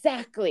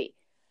 exactly.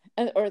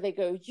 Or they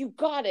go, you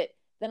got it.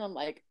 Then I'm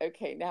like,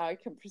 okay, now I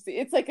can proceed.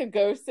 It's like a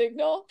go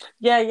signal.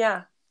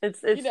 Yeah.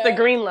 It's the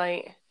green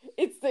light.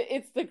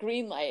 It's the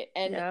green light.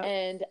 Yeah.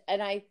 And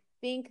I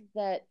think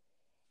that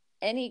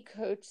any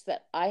coach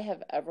that I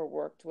have ever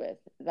worked with,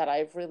 that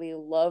I've really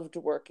loved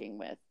working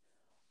with,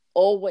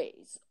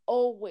 always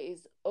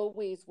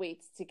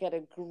waits to get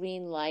a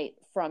green light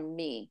from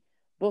me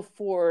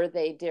before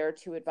they dare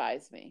to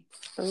advise me.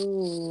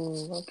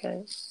 Ooh,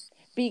 okay.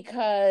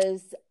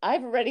 Because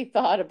I've already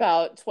thought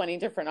about 20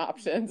 different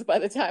options by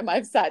the time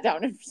I've sat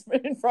down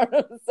in front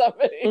of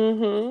somebody.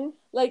 Mm-hmm.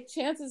 Like,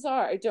 chances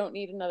are I don't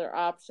need another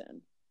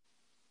option.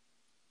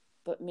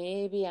 But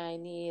maybe I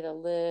need a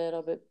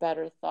little bit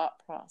better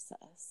thought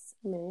process.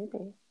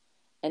 Maybe.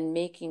 And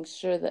making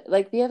sure that,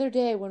 like the other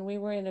day when we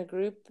were in a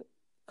group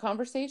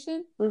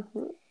conversation,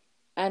 mm-hmm.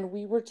 and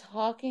we were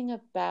talking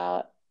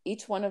about,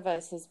 each one of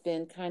us has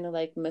been kind of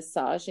like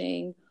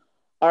massaging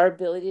our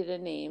ability to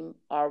name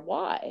our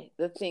why,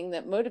 the thing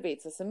that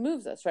motivates us and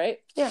moves us, right?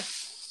 Yeah.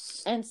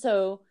 And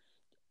so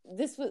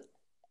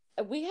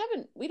we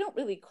don't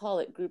really call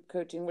it group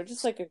coaching. We're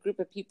just like a group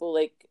of people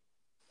like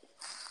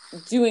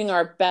doing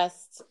our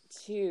best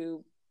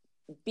to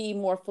be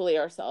more fully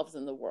ourselves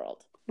in the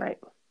world. Right.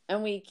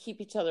 And we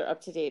keep each other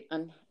up to date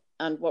on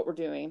what we're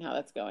doing and how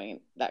that's going,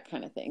 that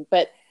kind of thing.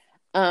 But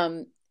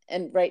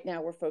and right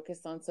now we're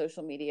focused on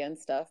social media and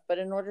stuff. But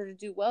in order to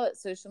do well at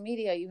social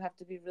media, you have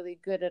to be really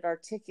good at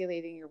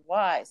articulating your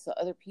why so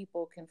other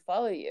people can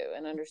follow you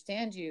and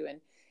understand you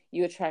and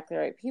you attract the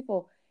right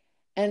people.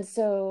 And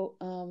so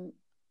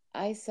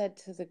I said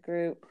to the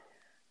group,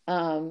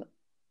 I'm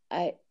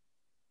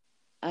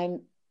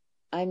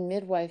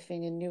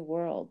midwifing a new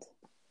world.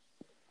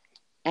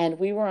 And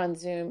we were on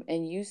Zoom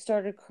and you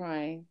started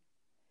crying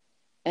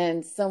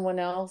and someone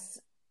else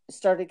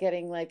started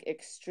getting like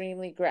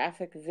extremely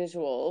graphic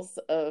visuals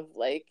of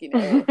like, you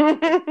know,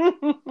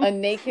 a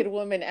naked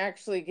woman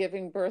actually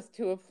giving birth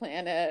to a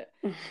planet.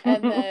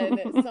 And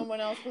then someone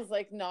else was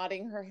like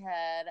nodding her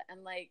head.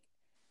 And like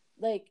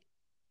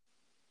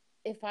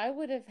if I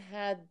would have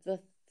had the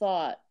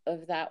thought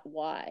of that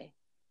why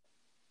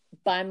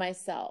by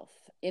myself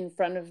in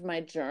front of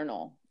my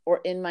journal or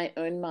in my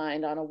own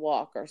mind on a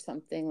walk or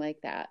something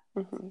like that,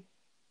 mm-hmm.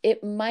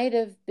 it might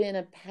have been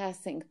a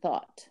passing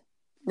thought.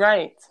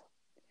 Right.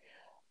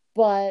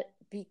 But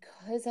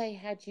because I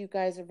had you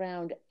guys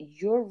around,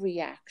 your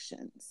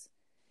reactions,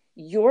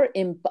 like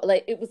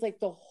it was like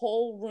the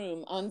whole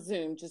room on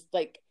Zoom, just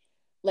like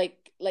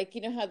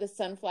you know how the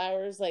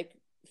sunflowers like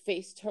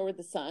face toward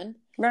the sun?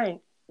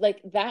 Right.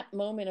 Like that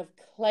moment of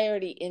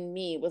clarity in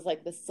me was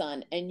like the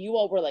sun, and you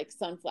all were like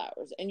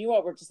sunflowers, and you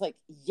all were just like,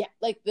 yeah,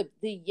 like the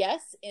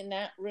yes in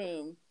that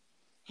room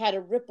had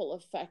a ripple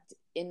effect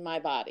in my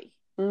body.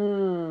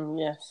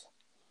 Yes.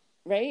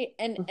 Right.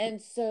 And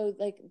so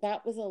like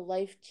that was a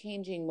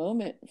life-changing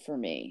moment for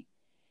me.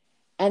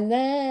 And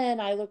then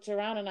I looked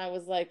around and I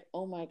was like,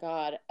 oh my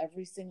God,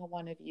 every single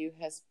one of you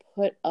has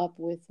put up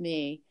with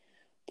me,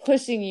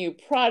 pushing you,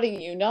 prodding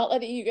you, not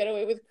letting you get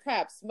away with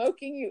crap,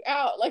 smoking you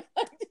out, like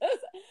this.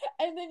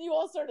 And then you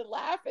all started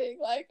laughing,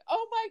 like,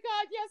 oh my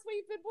God, yes,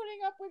 we've been putting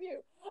up with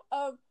you.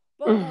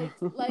 But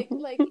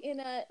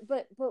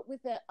but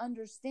with the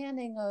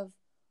understanding of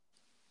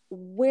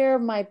where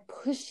my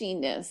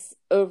pushiness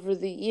over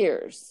the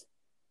years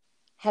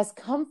has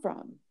come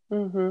from,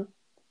 mm-hmm.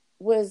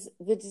 was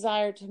the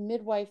desire to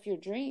midwife your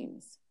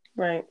dreams.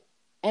 Right.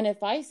 And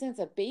if I sense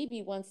a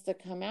baby wants to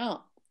come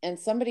out and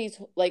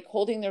somebody's like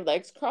holding their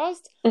legs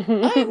crossed,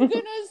 mm-hmm. I'm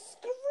gonna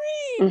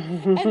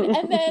scream.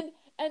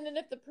 And then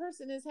if the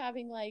person is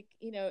having like,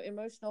 you know,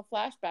 emotional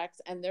flashbacks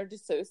and they're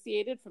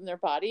dissociated from their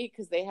body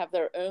because they have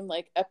their own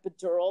like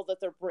epidural that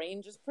their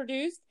brain just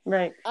produced,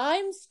 right,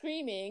 I'm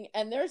screaming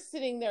and they're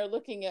sitting there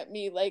looking at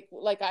me like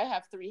I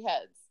have three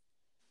heads.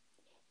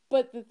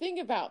 But the thing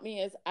about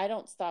me is I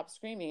don't stop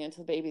screaming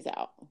until the baby's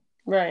out.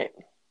 Right.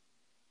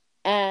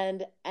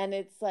 And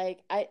it's like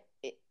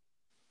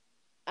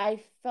I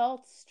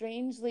felt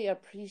strangely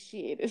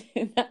appreciated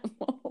in that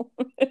moment.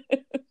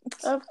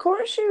 Of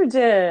course you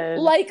did.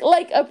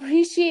 Like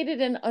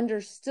appreciated and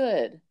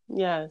understood.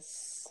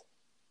 Yes.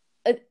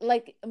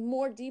 Like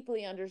more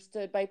deeply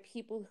understood by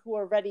people who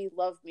already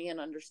love me and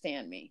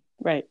understand me.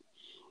 Right.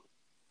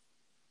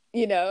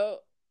 You know,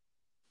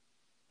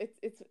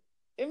 it's.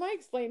 Am I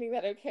explaining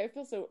that okay? I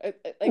feel so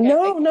like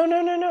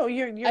no.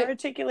 You're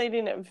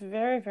articulating it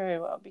very, very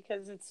well,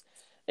 because it's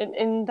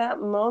in that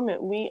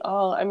moment we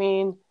all. I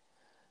mean,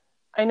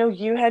 I know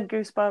you had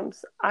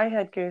goosebumps. I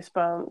had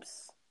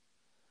goosebumps.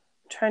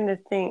 trying to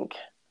think.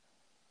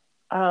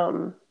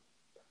 I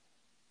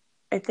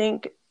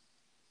think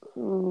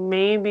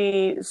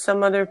maybe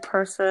some other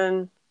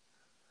person.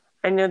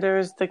 I know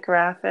there's the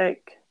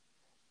graphic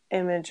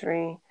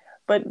imagery,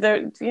 but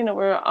there,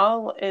 we're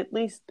all at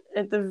least,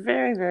 at the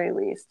very, very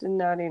least,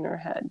 nodding our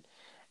head.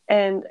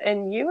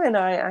 And you and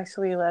I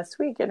actually last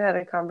week had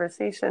a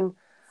conversation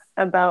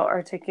about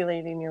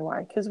articulating your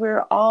why, because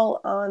we're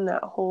all on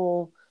that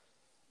whole.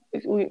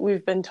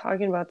 We've been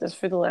talking about this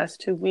for the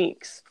last 2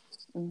 weeks.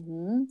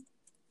 Mm-hmm.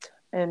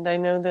 And I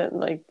know that,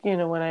 like,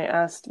 when I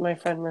asked my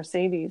friend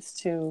Mercedes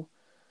to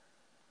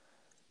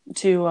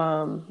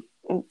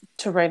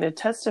write a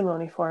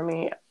testimony for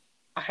me,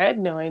 I had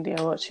no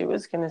idea what she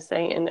was going to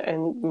say.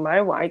 And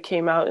my why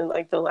came out in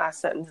like the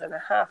last sentence and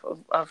a half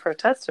of her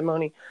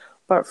testimony.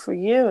 But for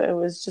you, it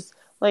was just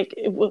like,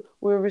 we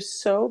were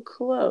so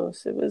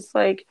close. It was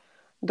like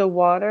the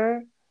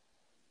water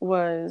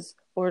was,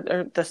 or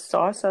the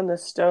sauce on the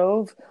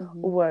stove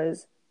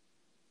was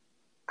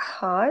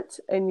hot,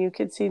 and you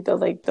could see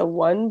the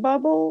one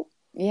bubble,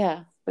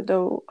 the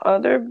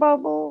other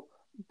bubble,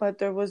 but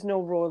there was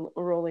no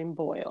rolling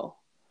boil.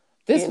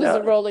 This was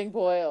a rolling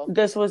boil.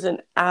 This was an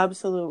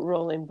absolute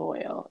rolling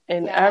boil.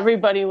 And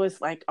everybody was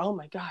like, oh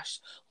my gosh,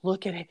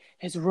 look at it.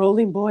 It's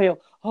rolling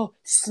boil. Oh,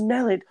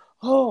 smell it.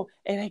 Oh,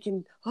 and I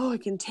can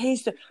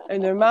taste it.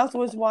 And their mouth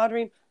was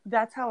watering.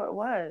 That's how it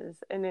was.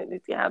 And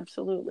it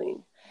absolutely.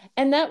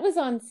 And that was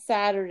on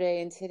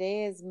Saturday, and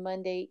today is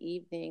Monday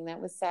evening. That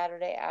was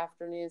Saturday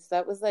afternoon. So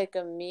that was like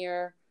a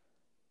mere,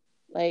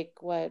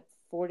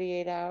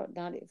 48 hours,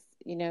 not,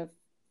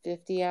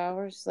 50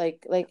 hours.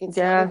 Like it's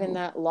not even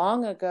that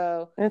long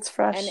ago. It's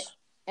fresh.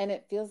 And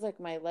it feels like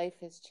my life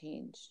has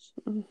changed.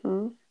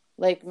 Mm-hmm.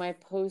 Like my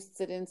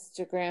posts at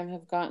Instagram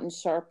have gotten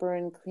sharper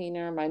and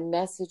cleaner. My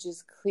message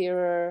is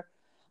clearer.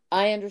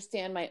 I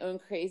understand my own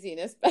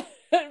craziness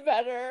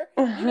better.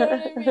 You know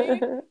what I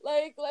mean?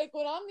 Like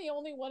when I'm the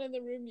only one in the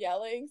room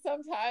yelling,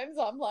 sometimes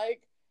I'm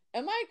like,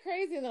 am I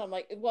crazy? And then I'm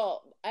like,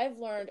 well, I've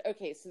learned,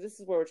 okay, so this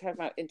is where we're talking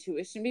about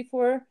intuition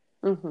before,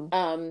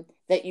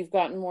 that you've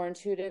gotten more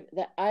intuitive,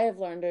 that I have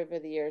learned over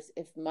the years,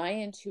 if my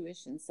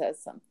intuition says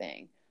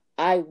something,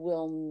 I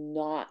will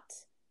not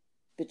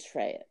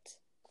betray it.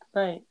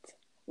 Right.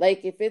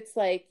 Like if it's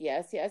like,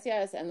 yes, yes,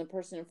 yes, and the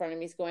person in front of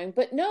me is going,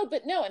 but no,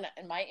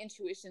 and my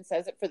intuition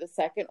says it for the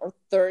second or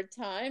third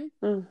time,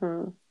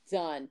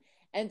 done.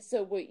 And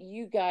so what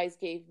you guys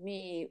gave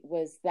me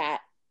was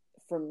that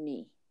for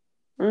me.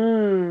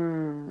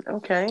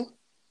 Okay.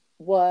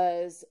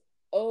 Was,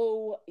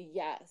 oh,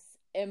 yes,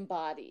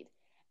 embodied.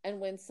 And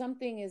when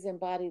something is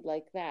embodied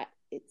like that,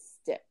 it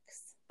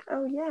sticks.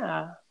 Oh,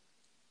 yeah.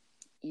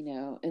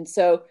 And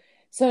so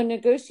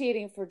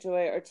negotiating for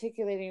joy,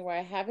 articulating why,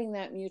 having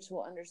that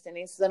mutual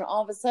understanding. So then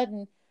all of a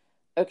sudden,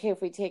 okay,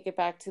 if we take it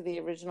back to the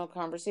original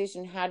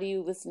conversation, how do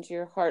you listen to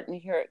your heart and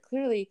hear it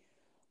clearly?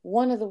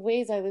 One of the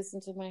ways I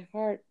listen to my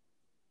heart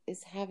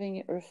is having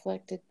it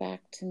reflected back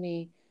to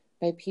me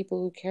by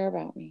people who care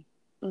about me.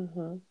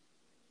 Mm-hmm.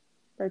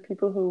 By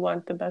people who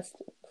want the best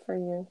for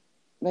you.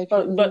 By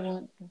people who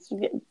want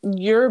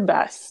your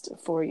best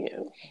for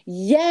you.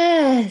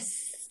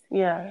 Yes.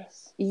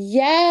 Yes.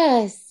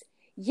 Yes.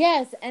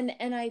 Yes. And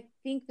I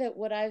think that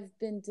what I've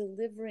been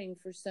delivering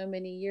for so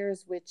many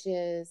years, which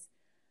is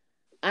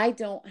I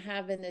don't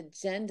have an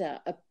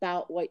agenda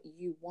about what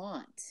you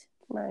want.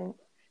 Right.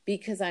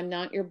 Because I'm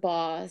not your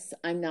boss.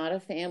 I'm not a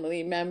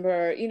family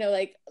member.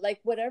 Like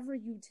whatever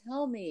you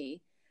tell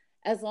me,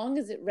 as long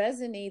as it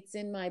resonates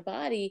in my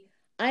body,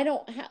 I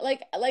don't have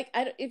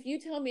if you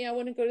tell me I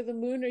want to go to the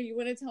moon, or you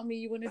want to tell me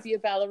you want to be a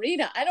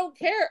ballerina, I don't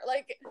care.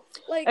 Like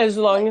as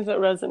long as it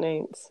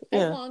resonates.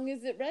 As long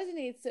as it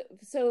resonates.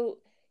 So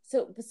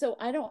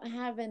I don't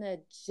have an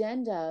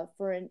agenda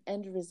for an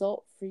end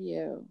result for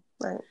you.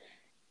 Right.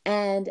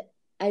 And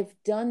I've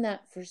done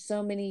that for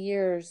so many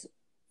years,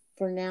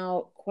 for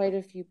now quite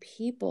a few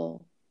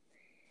people,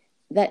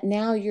 that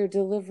now you're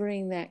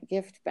delivering that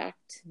gift back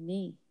to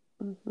me.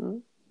 Mm-hmm.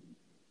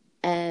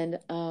 And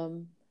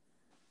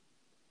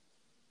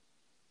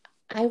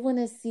I want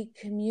to see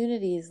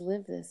communities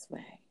live this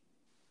way.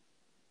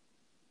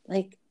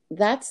 Like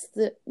that's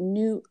the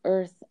new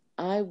earth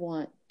I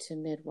want to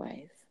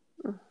midwife.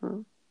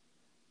 Mm-hmm.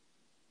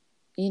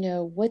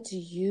 What do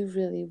you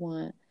really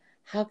want?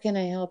 How can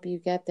I help you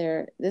get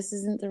there? This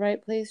isn't the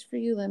right place for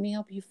you. Let me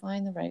help you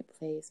find the right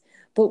place,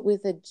 but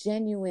with a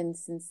genuine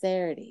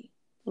sincerity.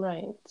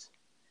 Right.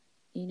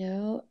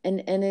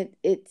 And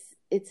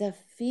it's a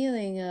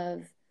feeling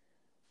of,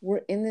 we're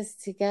in this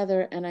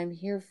together, and I'm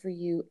here for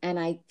you, and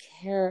I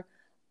care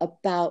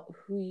about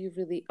who you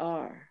really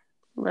are.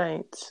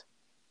 Right.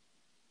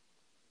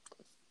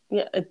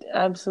 Yeah,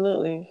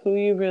 absolutely. Who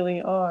you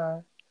really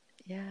are.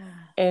 Yeah.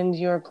 And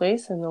your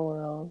place in the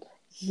world.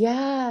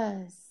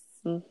 Yes.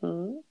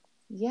 Mm-hmm.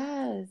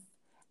 Yes.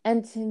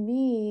 And to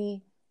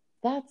me,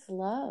 that's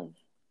love.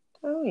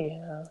 Oh,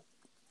 yeah.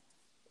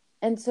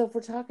 And so if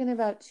we're talking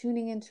about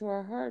tuning into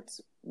our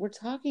hearts, we're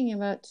talking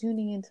about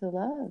tuning into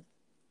love.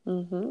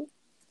 Mm-hmm.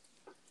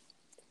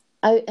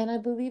 I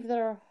believe that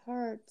our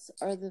hearts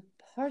are the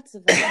parts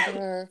of us that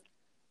are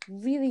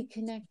really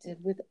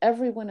connected with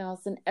everyone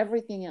else and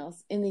everything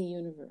else in the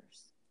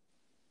universe,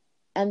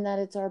 and that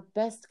it's our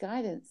best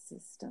guidance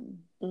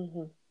system.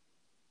 Mm-hmm.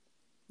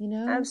 You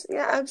know?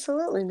 Yeah,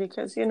 absolutely.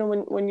 Because,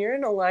 when you're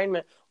in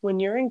alignment, when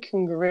you're in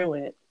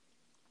congruent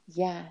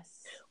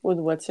Yes. with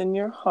what's in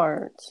your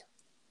heart,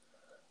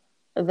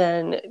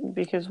 then,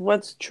 because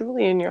what's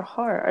truly in your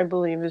heart, I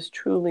believe, is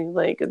truly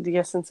like the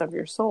essence of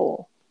your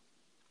soul.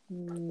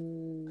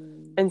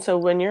 And so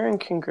when you're in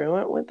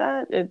congruent with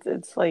that,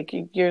 it's like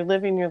you're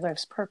living your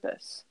life's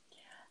purpose.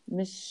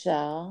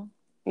 Michelle.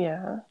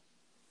 Yeah.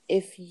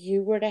 If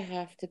you were to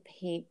have to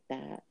paint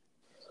that,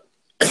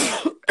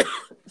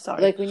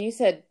 Sorry. like when you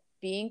said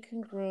being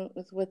congruent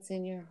with what's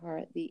in your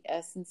heart, the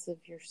essence of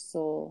your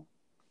soul,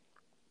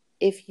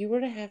 if you were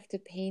to have to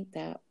paint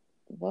that,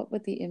 what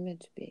would the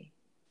image be?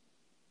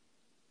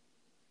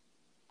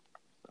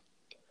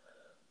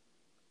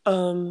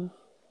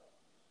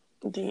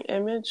 The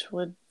image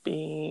would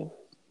be,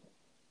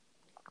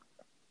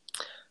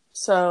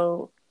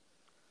 so,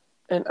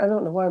 and I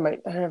don't know why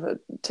I have a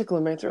tickle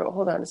in my throat.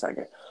 Hold on a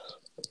second.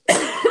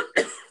 I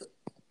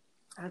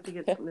have to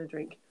get something to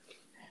drink.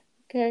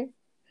 Okay.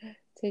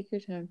 Take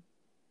your time.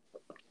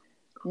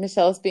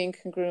 Michelle's being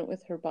congruent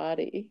with her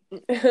body.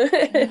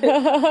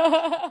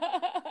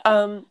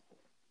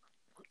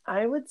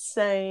 I would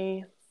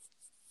say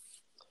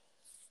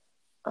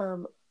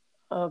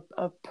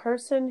a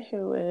person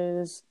who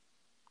is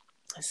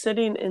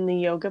sitting in the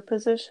yoga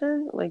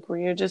position, like where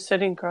you're just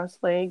sitting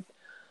cross-legged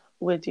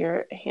with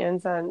your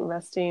hands on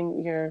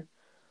resting your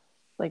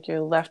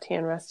left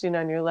hand resting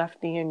on your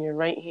left knee and your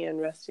right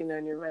hand resting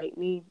on your right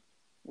knee.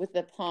 With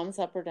the palms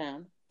up or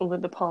down?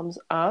 With the palms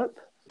up.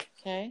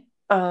 Okay.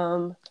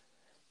 And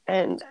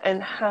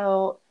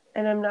how,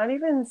 and I'm not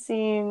even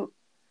seeing,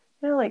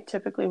 like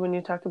typically when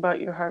you talk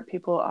about your heart,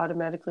 people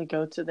automatically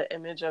go to the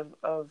image of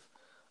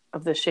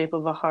the shape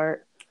of a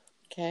heart.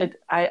 Okay.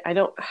 I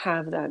don't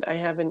have that. I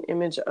have an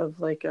image of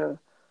like a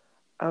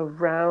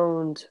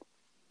round,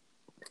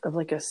 of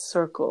like a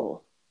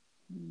circle.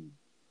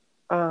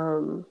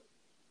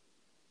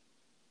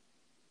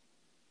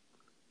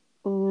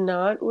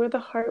 Not where the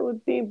heart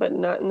would be, but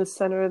not in the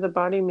center of the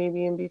body,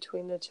 maybe in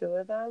between the two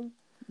of them.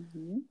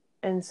 Mm-hmm.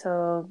 And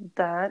so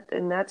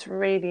that's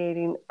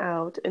radiating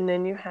out. And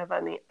then you have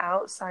on the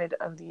outside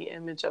of the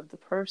image of the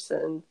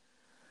person,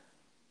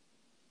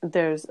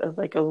 there's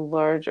like a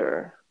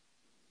larger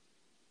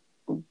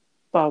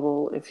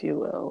bubble, if you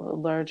will, a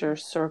larger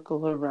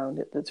circle around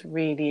it that's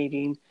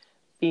radiating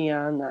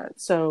beyond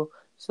that. So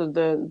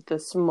the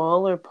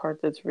smaller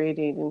part that's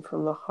radiating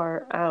from the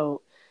heart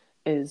out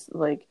is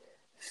like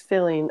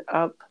filling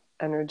up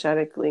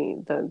energetically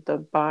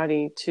the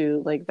body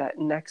to like that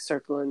next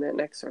circle, and that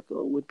next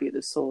circle would be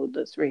the soul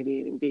that's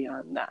radiating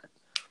beyond that.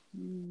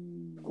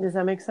 Does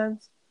that make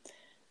sense?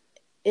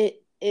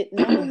 It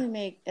not only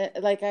make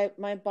like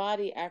my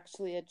body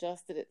actually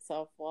adjusted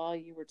itself while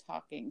you were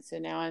talking, so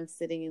now I'm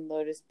sitting in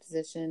lotus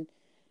position,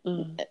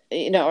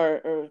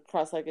 or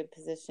cross-legged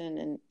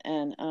position,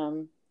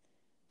 and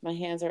my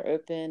hands are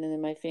open, and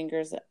then my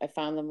fingers, I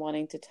found them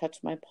wanting to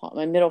touch my palm.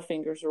 My middle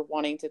fingers are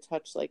wanting to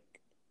touch like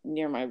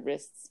near my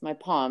wrists, my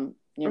palm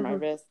near my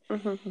wrist,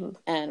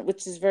 and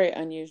which is very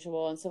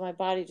unusual. And so my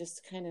body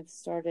just kind of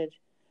started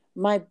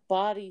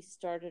responding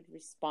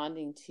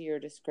to your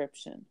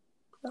description.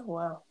 Oh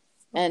wow.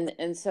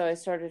 And so I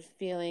started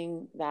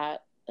feeling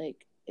that,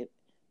 like it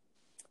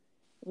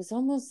was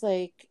almost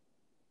like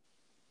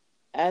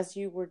as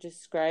you were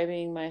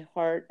describing my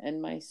heart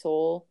and my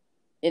soul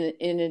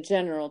in a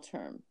general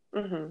term,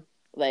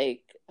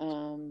 like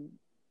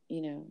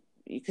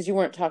because you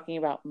weren't talking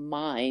about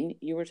mind,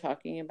 you were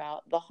talking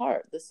about the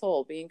heart, the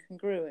soul being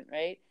congruent,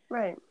 right?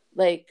 Right.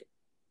 Like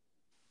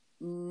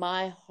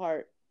my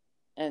heart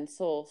and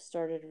soul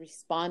started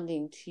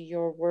responding to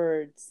your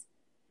words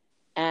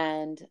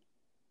and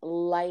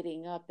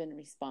lighting up in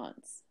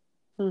response.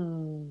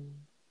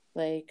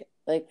 Like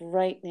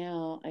right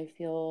now I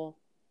feel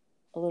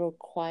a little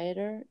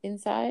quieter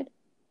inside.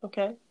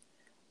 Okay.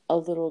 A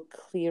little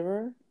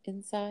clearer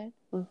inside.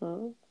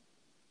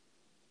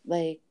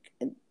 Like,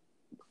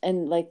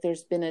 and like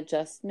there's been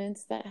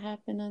adjustments that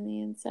happen on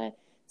the inside.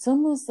 It's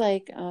almost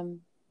like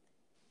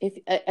if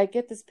I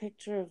get this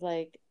picture of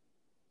like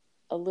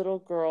a little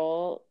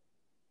girl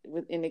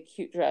in a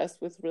cute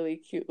dress with really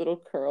cute little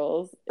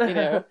curls,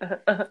 and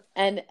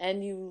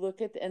you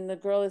look at and the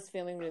girl is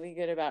feeling really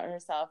good about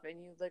herself,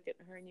 and you look at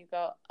her and you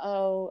go,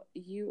 oh,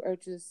 you are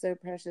just so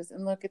precious,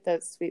 and look at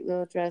that sweet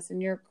little dress,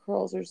 and your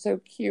curls are so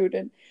cute,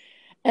 and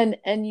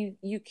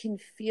you can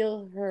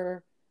feel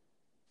her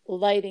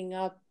lighting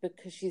up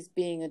because she's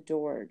being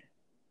adored.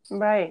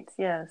 Right.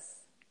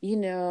 Yes.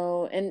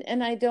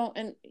 And I don't,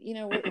 and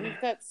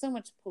we've got so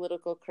much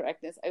political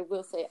correctness. I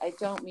will say, I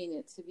don't mean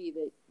it to be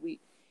that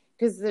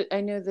because I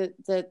know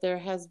that there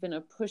has been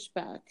a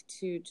pushback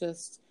to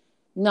just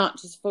not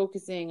just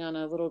focusing on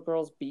a little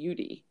girl's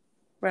beauty.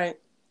 Right.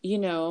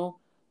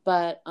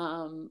 But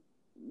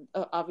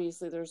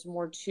obviously there's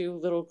more to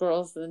little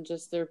girls than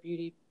just their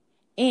beauty.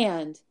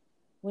 And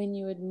when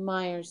you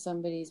admire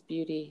somebody's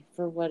beauty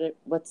for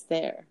what's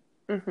there.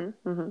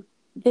 Mm-hmm. Mm-hmm.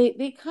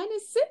 They kind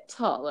of sit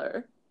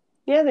taller.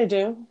 Yeah, they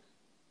do.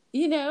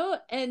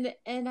 And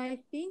I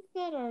think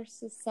that our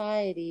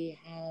society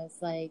has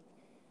like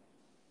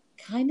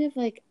kind of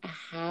like a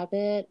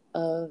habit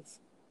of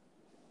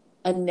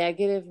a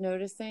negative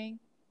noticing.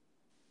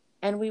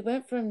 And we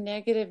went from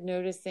negative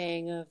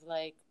noticing of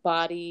like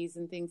bodies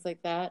and things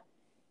like that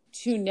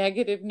to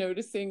negative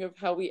noticing of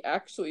how we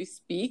actually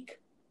speak,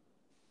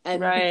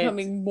 and Right.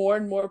 becoming more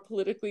and more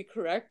politically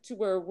correct to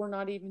where we're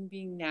not even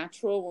being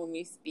natural when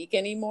we speak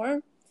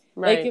anymore.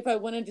 Like Right. if I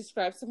want to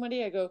describe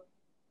somebody, I go,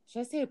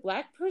 should I say a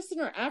black person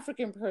or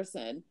African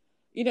person?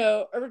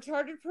 A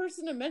retarded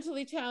person, a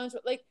mentally challenged,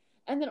 like,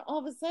 and then all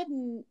of a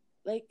sudden,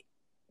 like,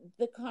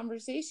 the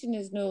conversation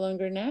is no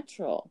longer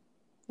natural.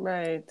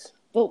 Right.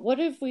 But what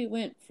if we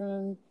went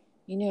from,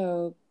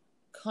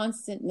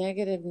 constant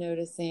negative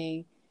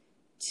noticing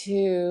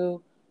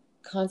to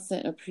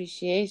constant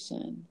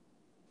appreciation?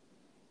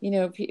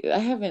 I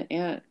have an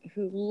aunt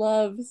who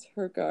loves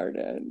her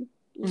garden,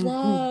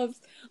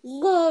 loves,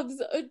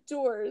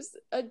 adores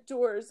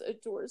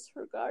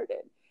her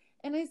garden.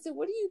 And I said,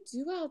 what do you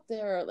do out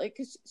there? Like,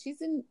 cause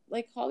she's in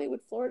like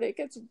Hollywood, Florida. It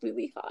gets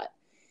really hot.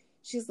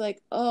 She's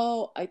like,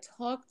 oh, I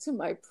talk to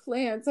my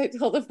plants. I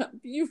tell them how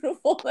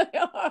beautiful they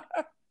are.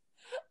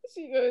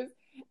 She goes,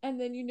 and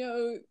then,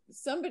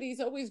 somebody's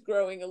always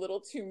growing a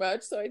little too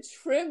much. So I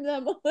trim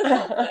them a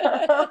little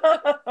bit.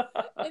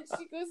 And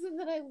she goes, and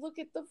then I look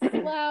at the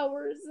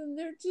flowers and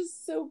they're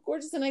just so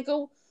gorgeous. And I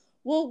go,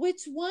 well,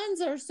 which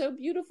ones are so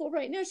beautiful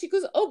right now? She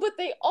goes, oh, but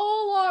they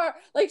all are.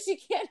 Like, she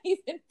can't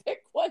even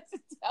pick one to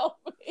tell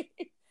me.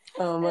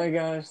 Oh my and,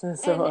 gosh,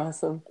 that's so and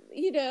awesome.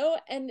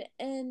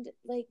 and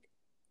like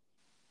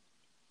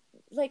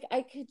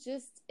I could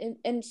just,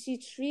 and she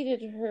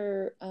treated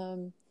her,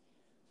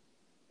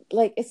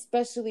 like,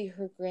 especially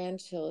her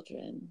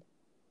grandchildren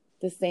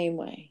the same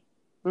way.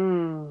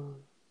 Mm.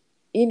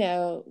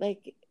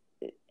 Like,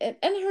 and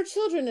her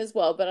children as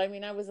well. But I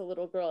mean, I was a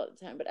little girl at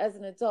the time, but as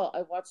an adult,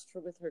 I watched her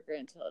with her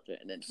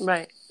grandchildren, and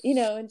Right.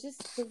 and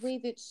just the way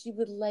that she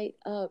would light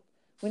up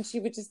when she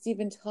would just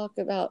even talk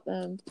about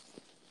them,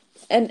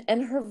 and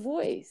her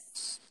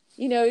voice.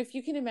 If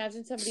you can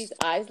imagine somebody's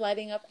eyes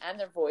lighting up and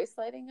their voice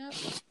lighting up.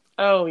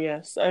 Oh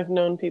yes, I've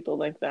known people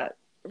like that.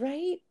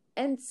 Right,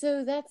 and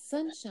so that's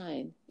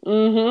sunshine.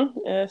 Mm-hmm.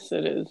 Yes,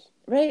 it is.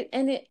 Right,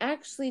 and it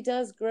actually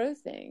does grow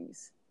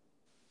things.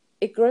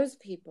 It grows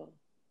people.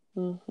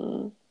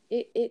 Mm-hmm.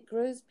 It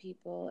grows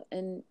people,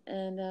 and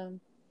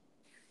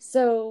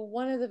so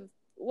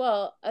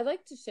I'd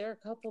like to share a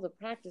couple of the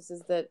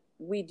practices that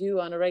we do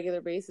on a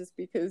regular basis,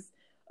 because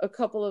a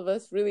couple of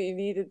us really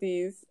needed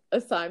these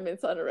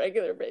assignments on a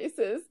regular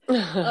basis.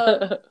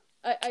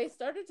 I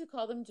started to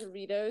call them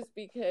Doritos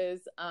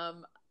because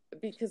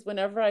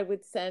whenever I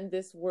would send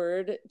this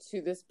word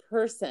to this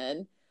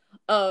person,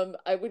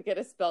 I would get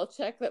a spell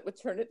check that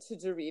would turn it to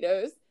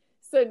Doritos.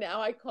 So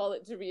now I call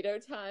it Dorito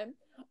time.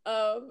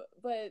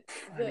 But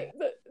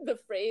the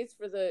phrase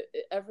for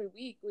every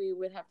week we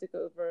would have to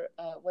go over,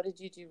 what did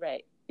you do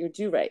right? Your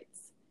do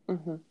rights.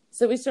 Mm-hmm.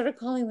 So we started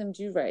calling them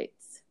do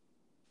rights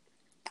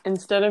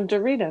instead of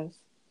Doritos.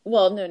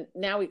 Well, no,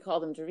 now we call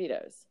them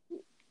Doritos.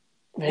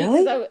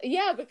 Really?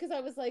 Because I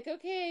was like,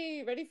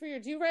 okay, ready for your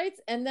do rights,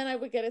 and then I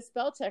would get a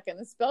spell check, and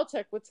the spell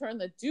check would turn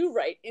the do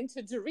right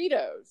into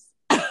Doritos.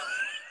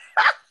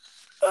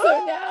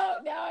 So now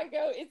I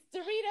go, it's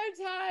Dorito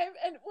time,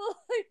 and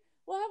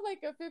we'll have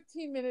like a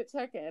 15-minute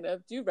check-in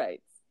of do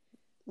rights.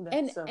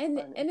 That's so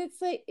funny. And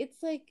it's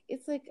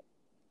like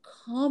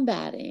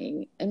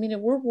combating. I mean,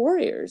 we're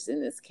warriors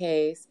in this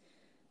case,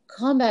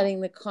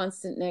 combating the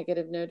constant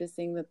negative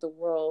noticing that the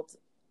world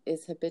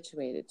is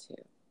habituated to.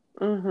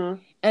 Mm-hmm.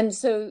 And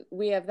so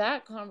we have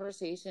that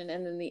conversation,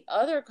 and then the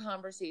other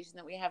conversation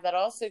that we have that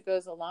also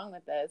goes along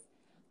with this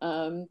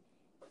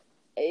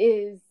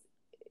is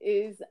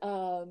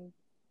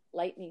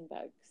lightning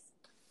bugs.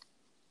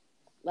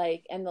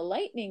 Like, and the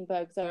lightning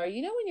bugs are,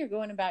 when you're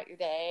going about your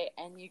day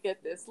and you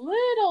get this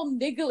little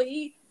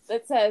niggly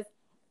that says,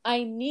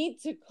 I need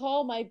to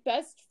call my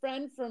best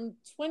friend from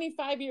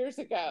 25 years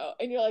ago.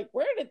 And you're like,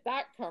 where did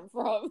that come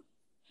from?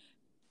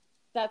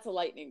 That's a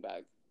lightning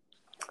bug.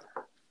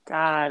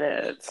 Got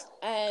it.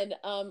 And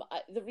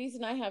the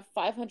reason I have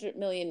 500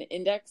 million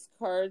index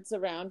cards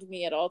around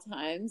me at all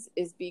times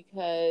is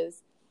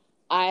because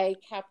I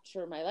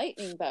capture my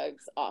lightning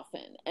bugs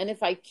often. And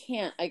if I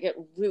can't, I get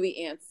really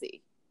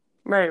antsy.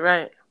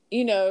 Right.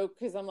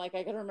 Because I'm like,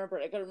 I gotta remember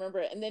it.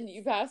 And then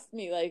you've asked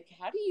me, like,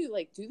 how do you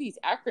like do these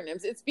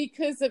acronyms? It's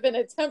because of an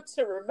attempt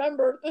to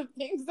remember the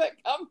things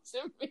that come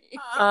to me.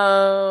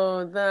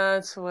 Oh,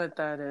 that's what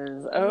that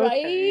is.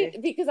 Okay.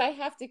 Right? Because I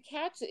have to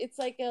catch it. It's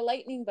like a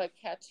lightning bug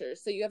catcher.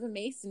 So you have a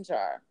mason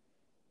jar.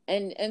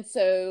 And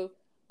so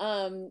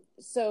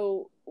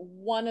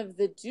one of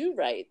the do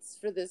rights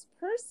for this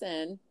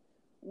person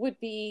would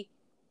be,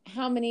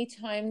 how many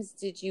times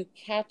did you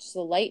catch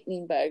the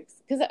lightning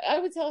bugs? Because I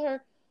would tell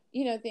her,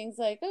 things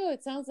like, oh,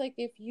 it sounds like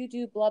if you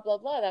do blah, blah,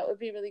 blah, that would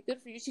be really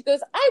good for you. She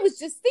goes, I was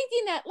just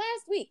thinking that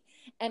last week.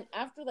 And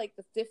after like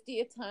the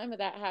 50th time of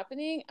that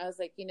happening, I was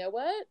like, you know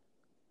what?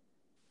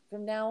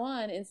 From now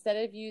on, instead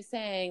of you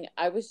saying,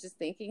 I was just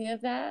thinking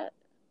of that,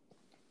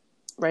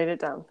 write it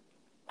down.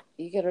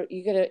 You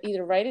gotta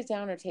either write it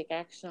down or take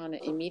action on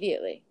it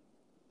immediately.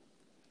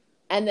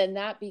 And then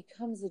that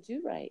becomes a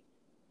do-right.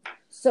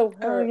 So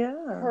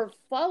her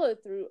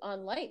follow-through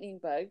on lightning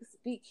bugs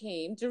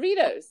became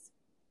Doritos.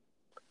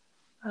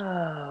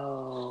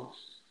 Oh.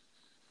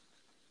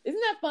 Isn't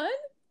that fun?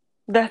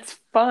 That's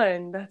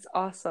fun. That's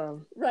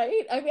awesome.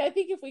 Right? I mean, I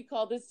think if we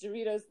called this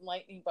Doritos and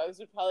Lightning Bugs,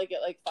 we'd probably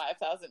get like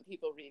 5,000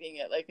 people reading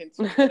it like in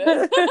 2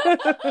 minutes.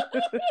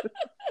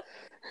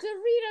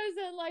 Doritos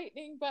and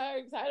Lightning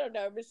Bugs. I don't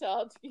know,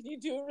 Michelle. Can you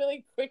do a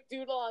really quick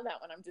doodle on that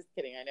one? I'm just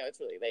kidding. I know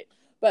it's really late.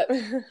 But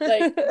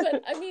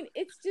I mean,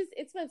 it's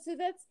fun. So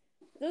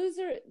those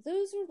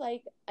are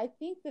like, I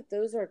think that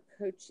those are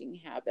coaching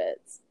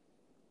habits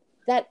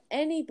that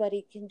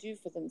anybody can do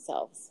for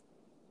themselves.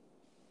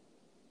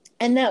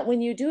 And that when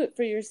you do it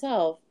for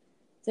yourself,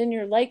 then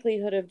your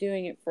likelihood of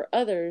doing it for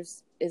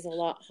others is a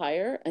lot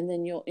higher, and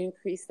then you'll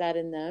increase that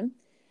in them.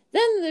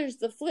 Then there's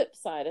the flip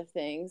side of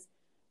things,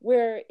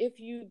 where if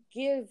you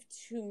give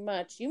too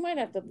much, you might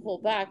have to pull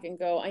back and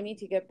go, I need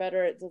to get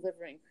better at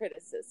delivering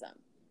criticism.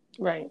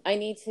 Right. I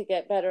need to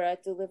get better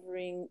at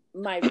delivering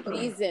my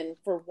reason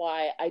for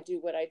why I do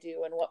what I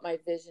do and what my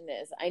vision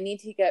is. I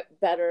need to get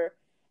better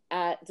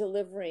at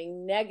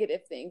delivering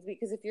negative things,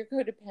 because if you're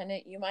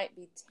codependent, you might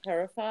be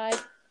terrified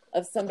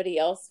of somebody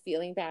else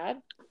feeling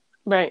bad.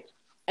 Right.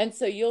 And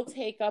so you'll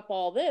take up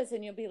all this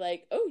and you'll be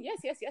like, oh, yes.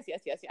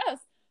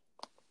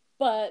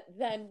 But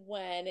then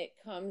when it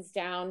comes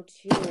down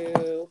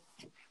to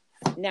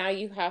now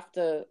you have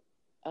to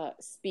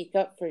speak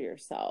up for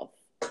yourself,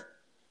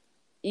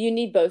 you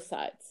need both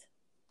sides.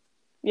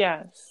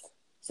 Yes.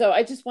 So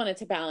I just wanted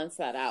to balance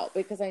that out,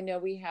 because I know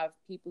we have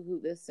people who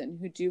listen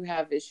who do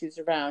have issues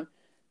around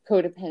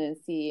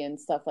codependency and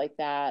stuff like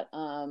that.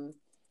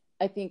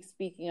 I think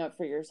speaking up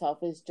for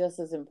yourself is just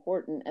as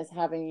important as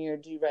having your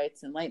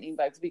do-rights and lightning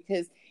bugs,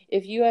 because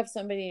if you have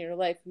somebody in your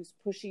life who's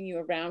pushing you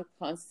around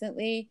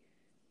constantly,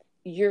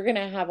 you're going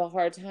to have a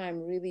hard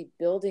time really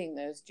building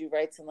those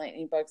do-rights and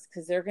lightning bugs,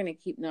 because they're going to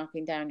keep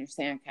knocking down your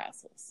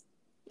sandcastles.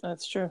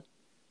 That's true.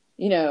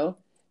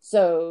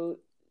 So,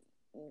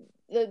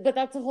 but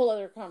that's a whole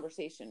other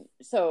conversation.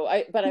 So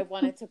I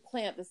wanted to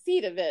plant the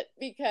seed of it,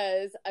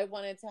 because I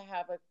wanted to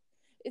have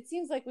it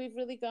seems like we've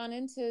really gone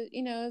into,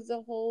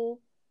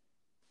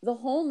 the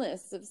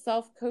wholeness of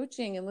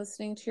self-coaching and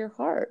listening to your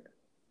heart.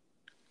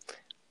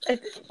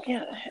 And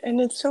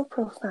it's so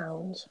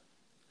profound.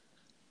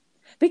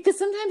 Because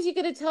sometimes you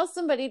got to tell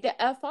somebody to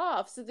F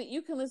off so that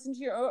you can listen to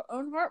your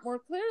own heart more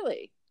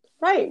clearly.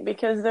 Right,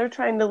 because they're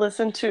trying to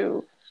listen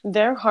to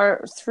their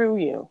heart through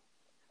you.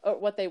 Or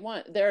what they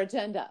want, their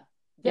agenda.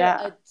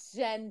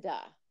 Agenda.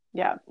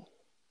 Yeah.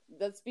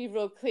 Let's be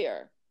real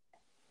clear.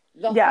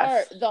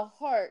 The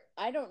heart,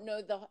 I don't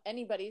know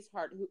anybody's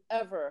heart who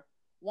ever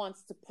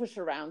wants to push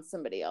around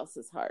somebody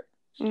else's heart.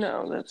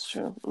 No, that's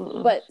true.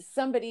 Mm-mm. But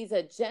somebody's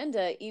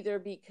agenda, either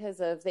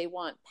because of they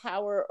want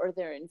power or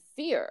they're in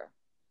fear,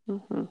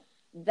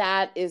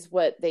 that is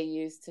what they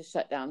use to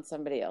shut down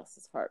somebody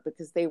else's heart,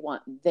 because they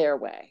want their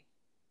way.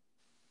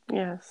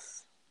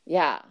 Yes.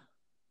 Yeah.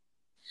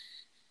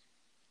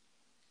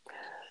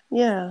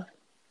 Yeah,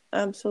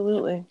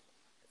 absolutely.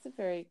 It's a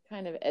very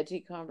kind of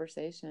edgy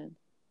conversation.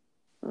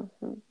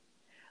 Mm-hmm.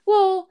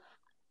 Well,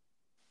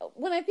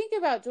 when I think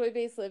about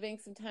joy-based living,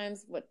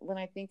 sometimes when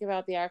I think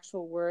about the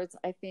actual words,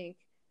 I think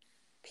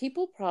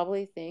people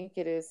probably think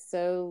it is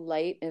so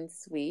light and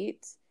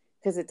sweet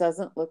because it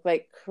doesn't look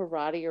like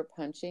karate or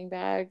punching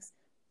bags.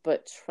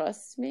 But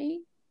trust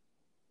me,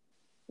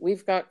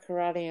 we've got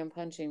karate and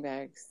punching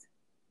bags.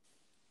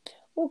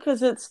 Well,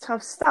 because it's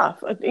tough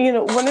stuff.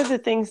 One of the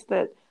things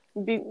that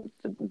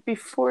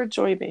before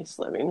joy-based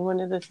living, one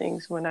of the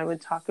things when I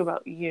would talk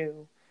about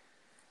you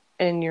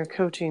and your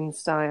coaching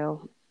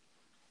style,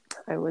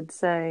 I would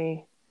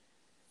say,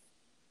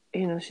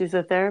 she's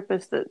a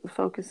therapist that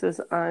focuses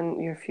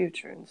on your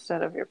future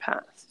instead of your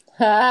past.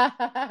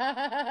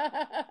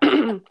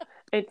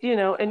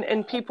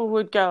 And people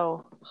would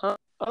go, huh?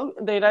 Oh,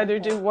 they'd either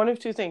do one of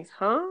two things,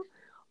 huh?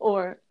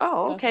 Or,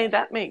 oh, okay,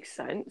 that makes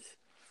sense,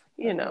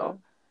 And,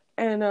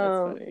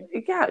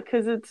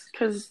 because it's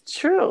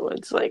true.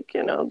 It's like,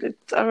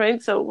 it's all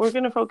right. So we're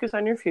going to focus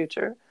on your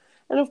future.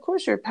 And of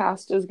course your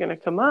past is going to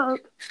come up,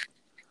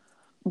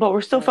 but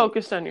we're still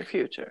focused on your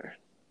future.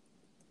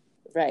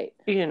 Right.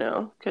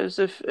 Because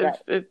if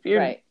you're,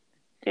 right.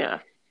 Yeah.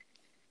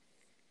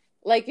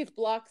 Like if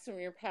blocks from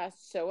your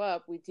past show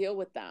up, we deal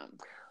with them.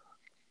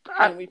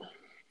 And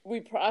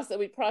we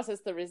process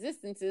the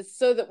resistances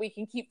so that we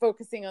can keep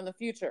focusing on the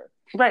future.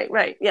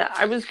 Right. Yeah.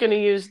 I was going to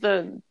use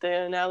the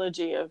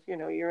analogy of,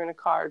 you're in a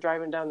car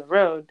driving down the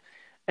road,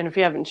 and if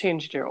you haven't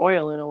changed your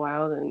oil in a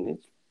while, then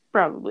it's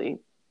probably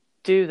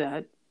do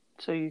that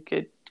so you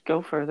could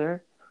go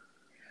further.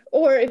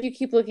 Or if you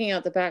keep looking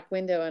out the back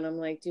window and I'm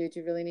like, dude,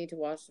 you really need to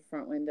wash the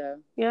front window.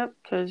 Yep,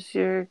 because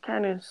you're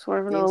kind of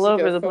swerving all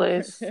over the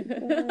place. Just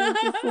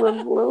a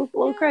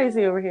little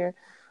crazy over here.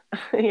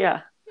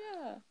 Yeah.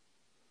 Yeah.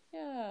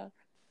 Yeah.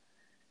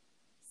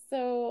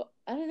 So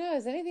I don't know.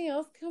 Has anything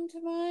else come to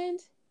mind,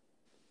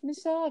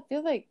 Michelle? I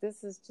feel like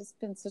this has just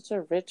been such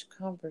a rich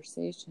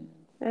conversation.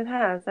 It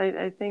has.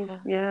 I think, How,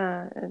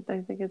 yeah, I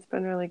think it's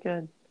been really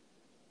good.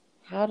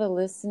 how to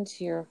listen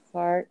to your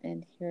heart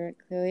and hear it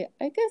clearly.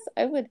 I guess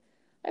I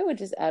would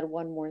just add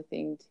one more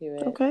thing to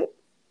it. Okay.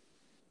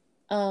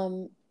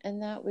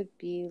 And that would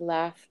be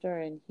laughter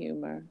and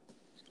humor.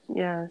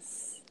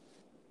 Yes.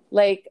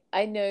 Like,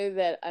 I know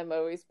that I'm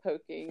always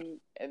poking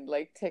and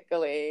like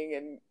tickling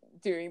and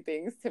doing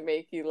things to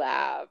make you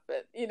laugh,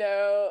 but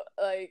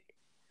like,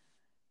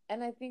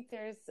 and I think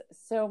there's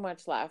so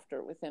much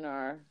laughter within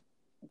our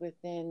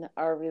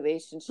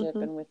relationship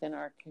Mm-hmm. and within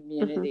our Mm-hmm.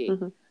 community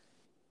Mm-hmm.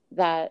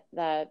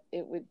 that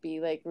it would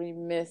be like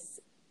remiss.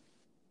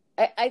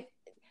 I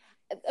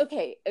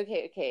okay.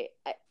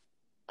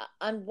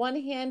 On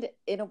one hand,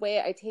 in a way,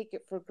 I take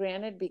it for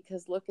granted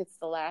because look, it's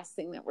the last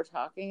thing that we're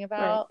talking Right.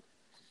 about.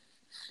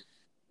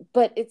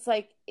 But it's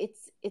like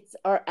it's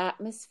our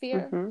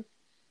atmosphere, Mm-hmm.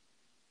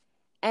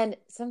 and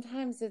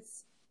sometimes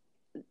it's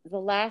the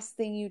last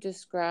thing you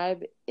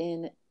describe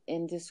in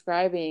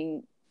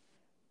describing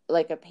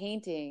like a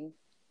painting.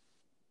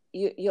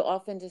 You'll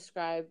often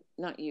describe,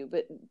 not you,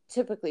 but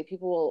typically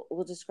people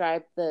will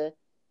describe the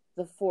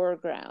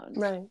foreground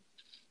Right.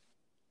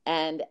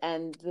 and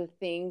the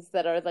things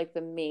that are like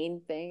the main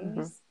Mm-hmm.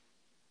 things.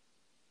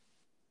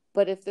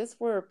 But if this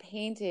were a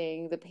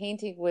painting, the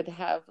painting would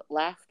have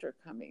laughter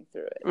coming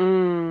through it.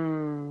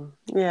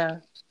 Yeah.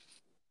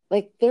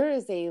 Like there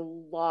is a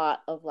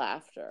lot of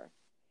laughter.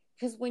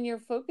 Because when you're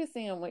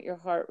focusing on what your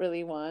heart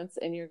really wants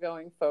and you're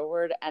going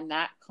forward and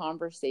that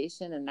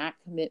conversation and that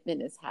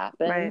commitment has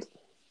happened, Right.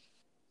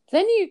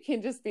 then you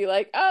can just be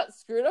like, oh,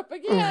 screwed up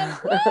again.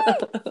 Woo!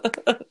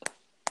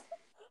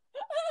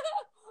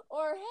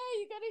 Or, hey,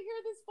 you got to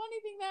hear this funny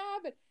thing that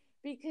happened.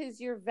 Because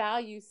your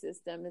value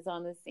system is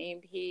on the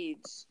same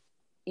page.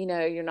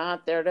 You're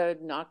not there to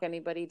knock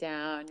anybody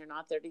down. You're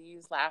not there to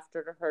use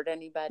laughter to hurt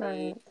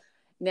anybody.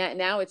 Right.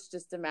 Now it's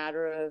just a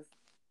matter of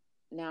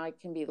now I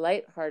can be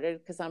lighthearted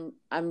because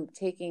I'm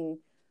taking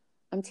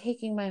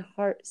my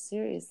heart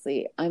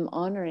seriously. I'm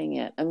honoring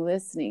it. I'm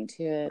listening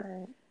to it.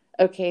 Right.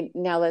 Okay,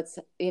 now let's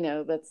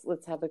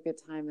have a good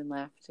time and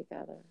laugh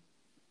together.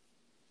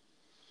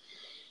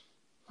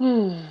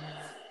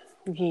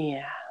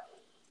 Yeah.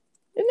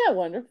 Isn't that That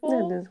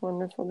wonderful? is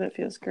wonderful. That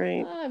feels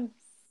great. I'm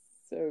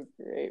so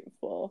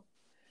grateful.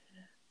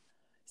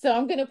 So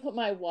I'm going to put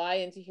my why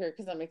into here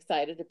because I'm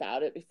excited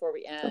about it before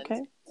we end.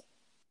 Okay.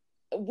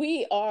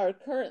 We are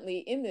currently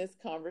in this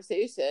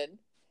conversation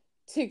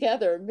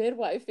together,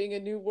 midwifing a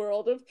new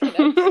world of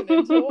connection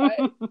and joy.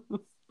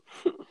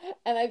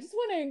 And I just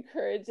want to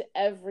encourage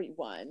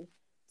everyone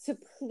to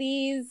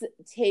please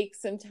take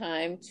some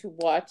time to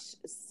watch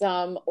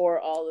some or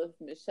all of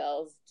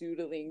Michelle's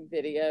doodling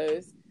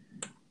videos,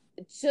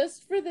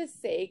 just for the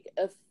sake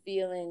of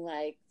feeling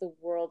like the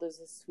world is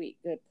a sweet,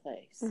 good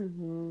place.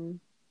 Mm-hmm.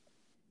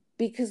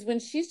 Because when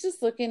she's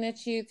just looking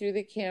at you through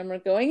the camera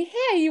going,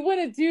 hey, you want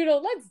to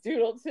doodle? Let's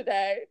doodle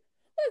today.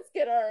 Let's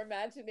get our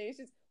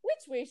imaginations.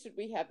 Which way should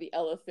we have the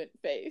elephant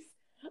face?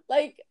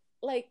 Like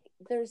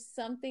there's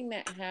something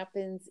that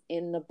happens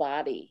in the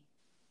body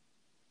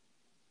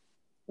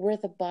where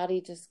the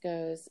body just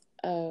goes,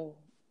 oh,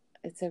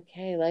 it's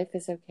okay. Life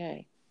is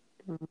okay.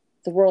 Mm-hmm.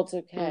 The world's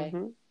okay.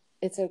 Mm-hmm.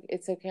 It's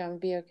okay. I'm gonna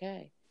be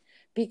okay.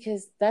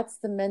 Because that's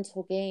the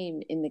mental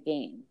game in the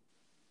game.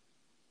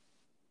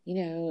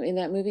 In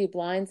that movie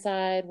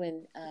Blindside,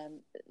 when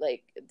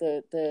like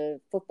the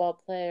football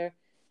player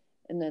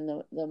and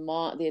then the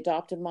mom, the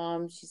adopted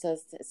mom, she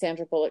says,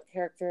 Sandra Bullock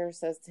character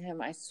says to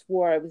him, I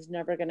swore I was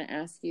never going to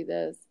ask you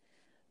this,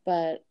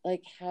 but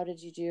like, how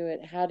did you do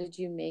it? How did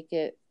you make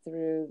it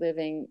through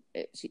living?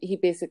 He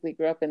basically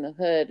grew up in the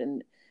hood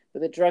and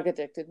with a drug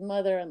addicted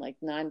mother and like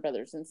 9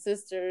 brothers and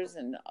sisters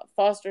and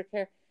foster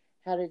care.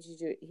 How did you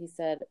do it? He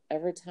said,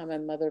 every time my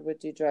mother would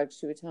do drugs,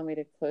 she would tell me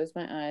to close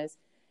my eyes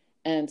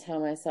and tell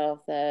myself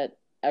that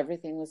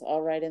everything was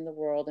all right in the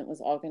world and it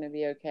was all going to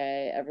be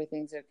okay.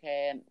 Everything's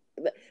okay.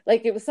 And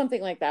like, it was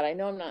something like that. I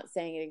know I'm not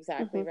saying it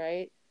exactly Mm-hmm.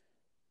 right,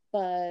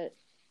 but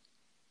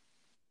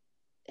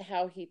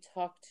how he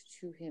talked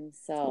to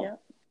himself Yeah.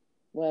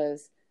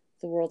 was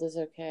the world is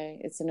okay.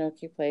 It's an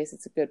okay place.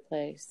 It's a good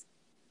place.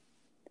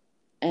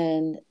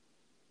 And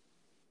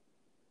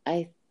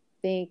I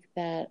think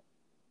that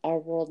our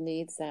world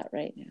needs that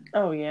right now.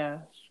 Oh, yeah.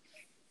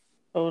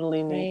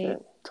 Totally needs Right?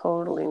 it.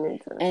 Totally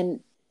needs it.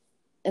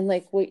 And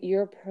like what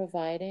you're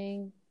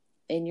providing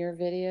in your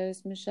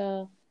videos,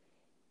 Michelle,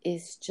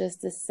 is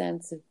just a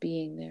sense of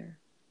being there.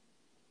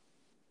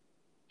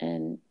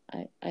 And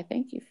I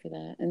thank you for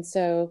that. And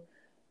so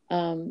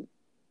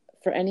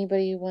for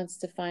anybody who wants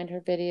to find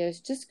her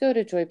videos, just go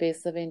to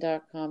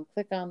joybasedliving.com,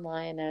 click on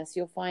Lioness.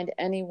 You'll find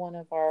any one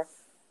of our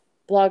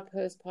blog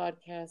posts,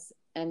 podcasts,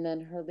 and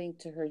then her link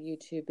to her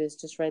YouTube is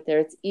just right there.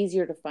 It's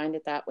easier to find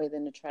it that way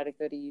than to try to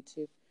go to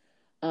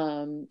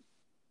YouTube.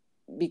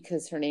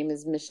 because her name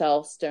is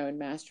Michelle Stone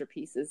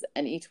Masterpieces,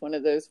 and each one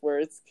of those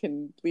words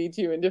can lead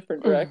you in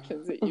different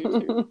directions at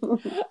YouTube.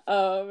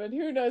 And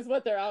who knows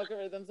what their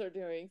algorithms are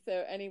doing.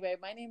 So anyway,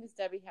 my name is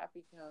Debbie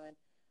Happy Cohen.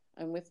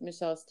 I'm with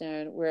Michelle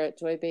Stone. We're at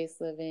Joy Based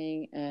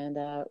Living, and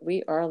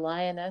we are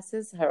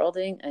lionesses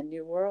heralding a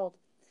new world.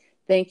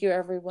 Thank you,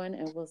 everyone,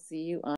 and we'll see you on